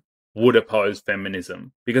person would oppose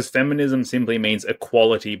feminism, because feminism simply means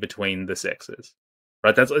equality between the sexes,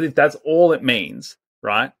 right? If that's all it means,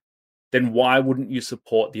 right? Then why wouldn't you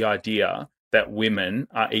support the idea that women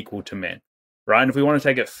are equal to men, right? And if we want to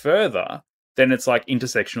take it further, then it's like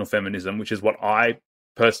intersectional feminism, which is what I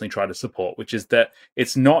personally try to support, which is that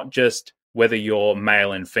it's not just whether you're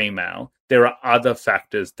male and female. There are other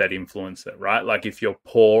factors that influence it, right? Like if you're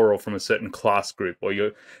poor or from a certain class group, or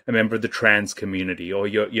you're a member of the trans community, or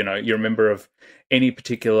you're a member of any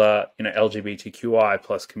particular, LGBTQI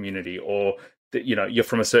plus community, or you're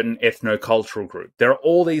from a certain ethno-cultural group. There are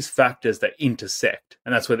all these factors that intersect,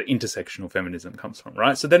 and that's where the intersectional feminism comes from,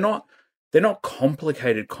 right? So they're not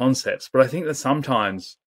complicated concepts, but I think that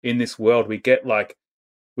sometimes in this world we get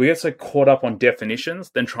so caught up on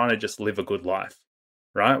definitions than trying to just live a good life,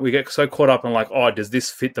 right? We get so caught up on does this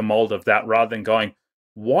fit the mold of that, rather than going,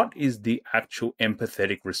 what is the actual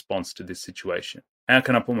empathetic response to this situation? How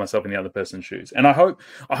can I put myself in the other person's shoes? And I hope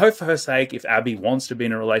for her sake, if Abby wants to be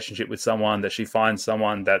in a relationship with someone, that she finds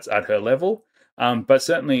someone that's at her level. But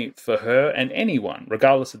certainly for her and anyone,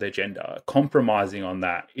 regardless of their gender, compromising on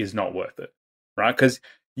that is not worth it, right? Because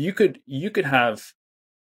you could have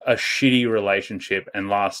a shitty relationship and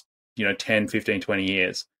last, 10, 15, 20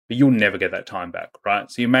 years, but you'll never get that time back, right?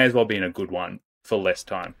 So you may as well be in a good one for less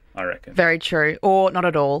time, I reckon. Very true. Or not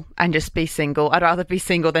at all and just be single. I'd rather be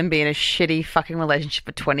single than be in a shitty fucking relationship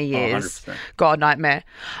for 20 years. 100%. God, nightmare.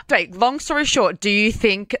 Wait, long story short, do you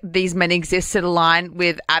think these men exist to align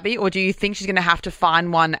with Abby, or do you think she's going to have to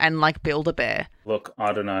find one and build a bear? Look,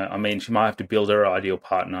 I don't know. I mean, she might have to build her ideal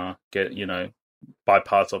partner, get, buy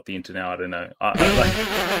parts off the internet. I don't know.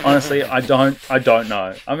 Honestly, I don't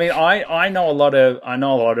know. I mean, I know a lot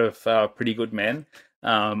of pretty good men.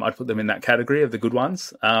 I'd put them in that category of the good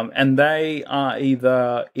ones. And they are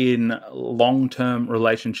either in long-term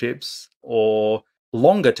relationships or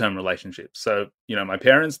longer-term relationships. So, my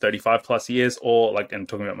parents, 35 plus years, or I'm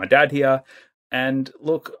talking about my dad here. And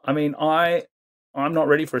look, I mean, I'm not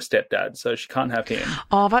ready for a stepdad, so she can't have him.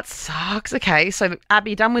 Oh, that sucks. Okay, so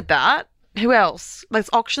Abby, done with that. Who else? Let's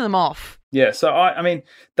auction them off. Yeah, so I mean,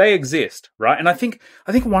 they exist, right? And I think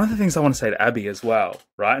one of the things I want to say to Abby as well,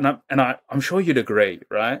 right? And I'm sure you'd agree,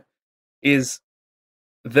 right? Is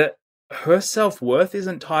that her self-worth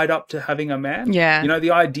isn't tied up to having a man. Yeah.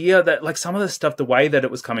 The idea that some of the stuff, the way that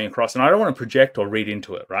it was coming across, and I don't want to project or read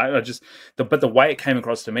into it, right? But the way it came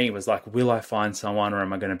across to me was will I find someone, or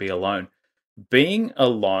am I going to be alone? Being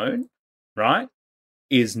alone, right,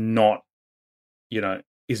 is not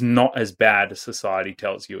as bad as society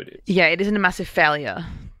tells you it is. Yeah, it isn't a massive failure.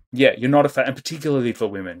 Yeah, you're not a fan, and particularly for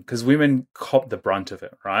women, because women cop the brunt of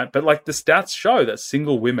it, right? But the stats show that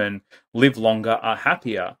single women live longer, are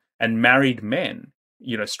happier, and married men,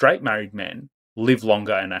 straight married men, live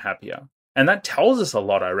longer and are happier. And that tells us a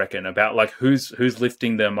lot, I reckon, about who's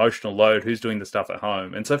lifting the emotional load, who's doing the stuff at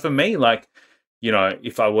home. And so for me,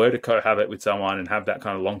 if I were to cohabit with someone and have that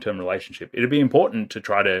kind of long-term relationship, it'd be important to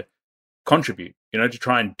try to contribute, to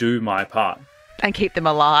try and do my part. And keep them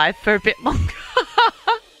alive for a bit longer.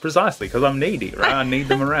 Precisely, because I'm needy, right? I need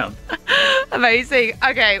them around. Amazing.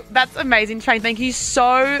 Okay, that's amazing, Shane. Thank you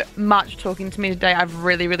so much for talking to me today. I've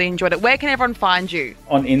really, really enjoyed it. Where can everyone find you?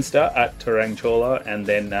 On Insta at Tarang Chawla, and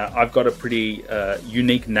then I've got a pretty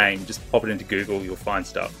unique name. Just pop it into Google, you'll find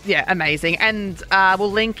stuff. Yeah, amazing. And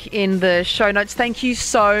we'll link in the show notes. Thank you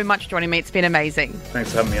so much for joining me. It's been amazing.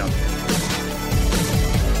 Thanks for having me on.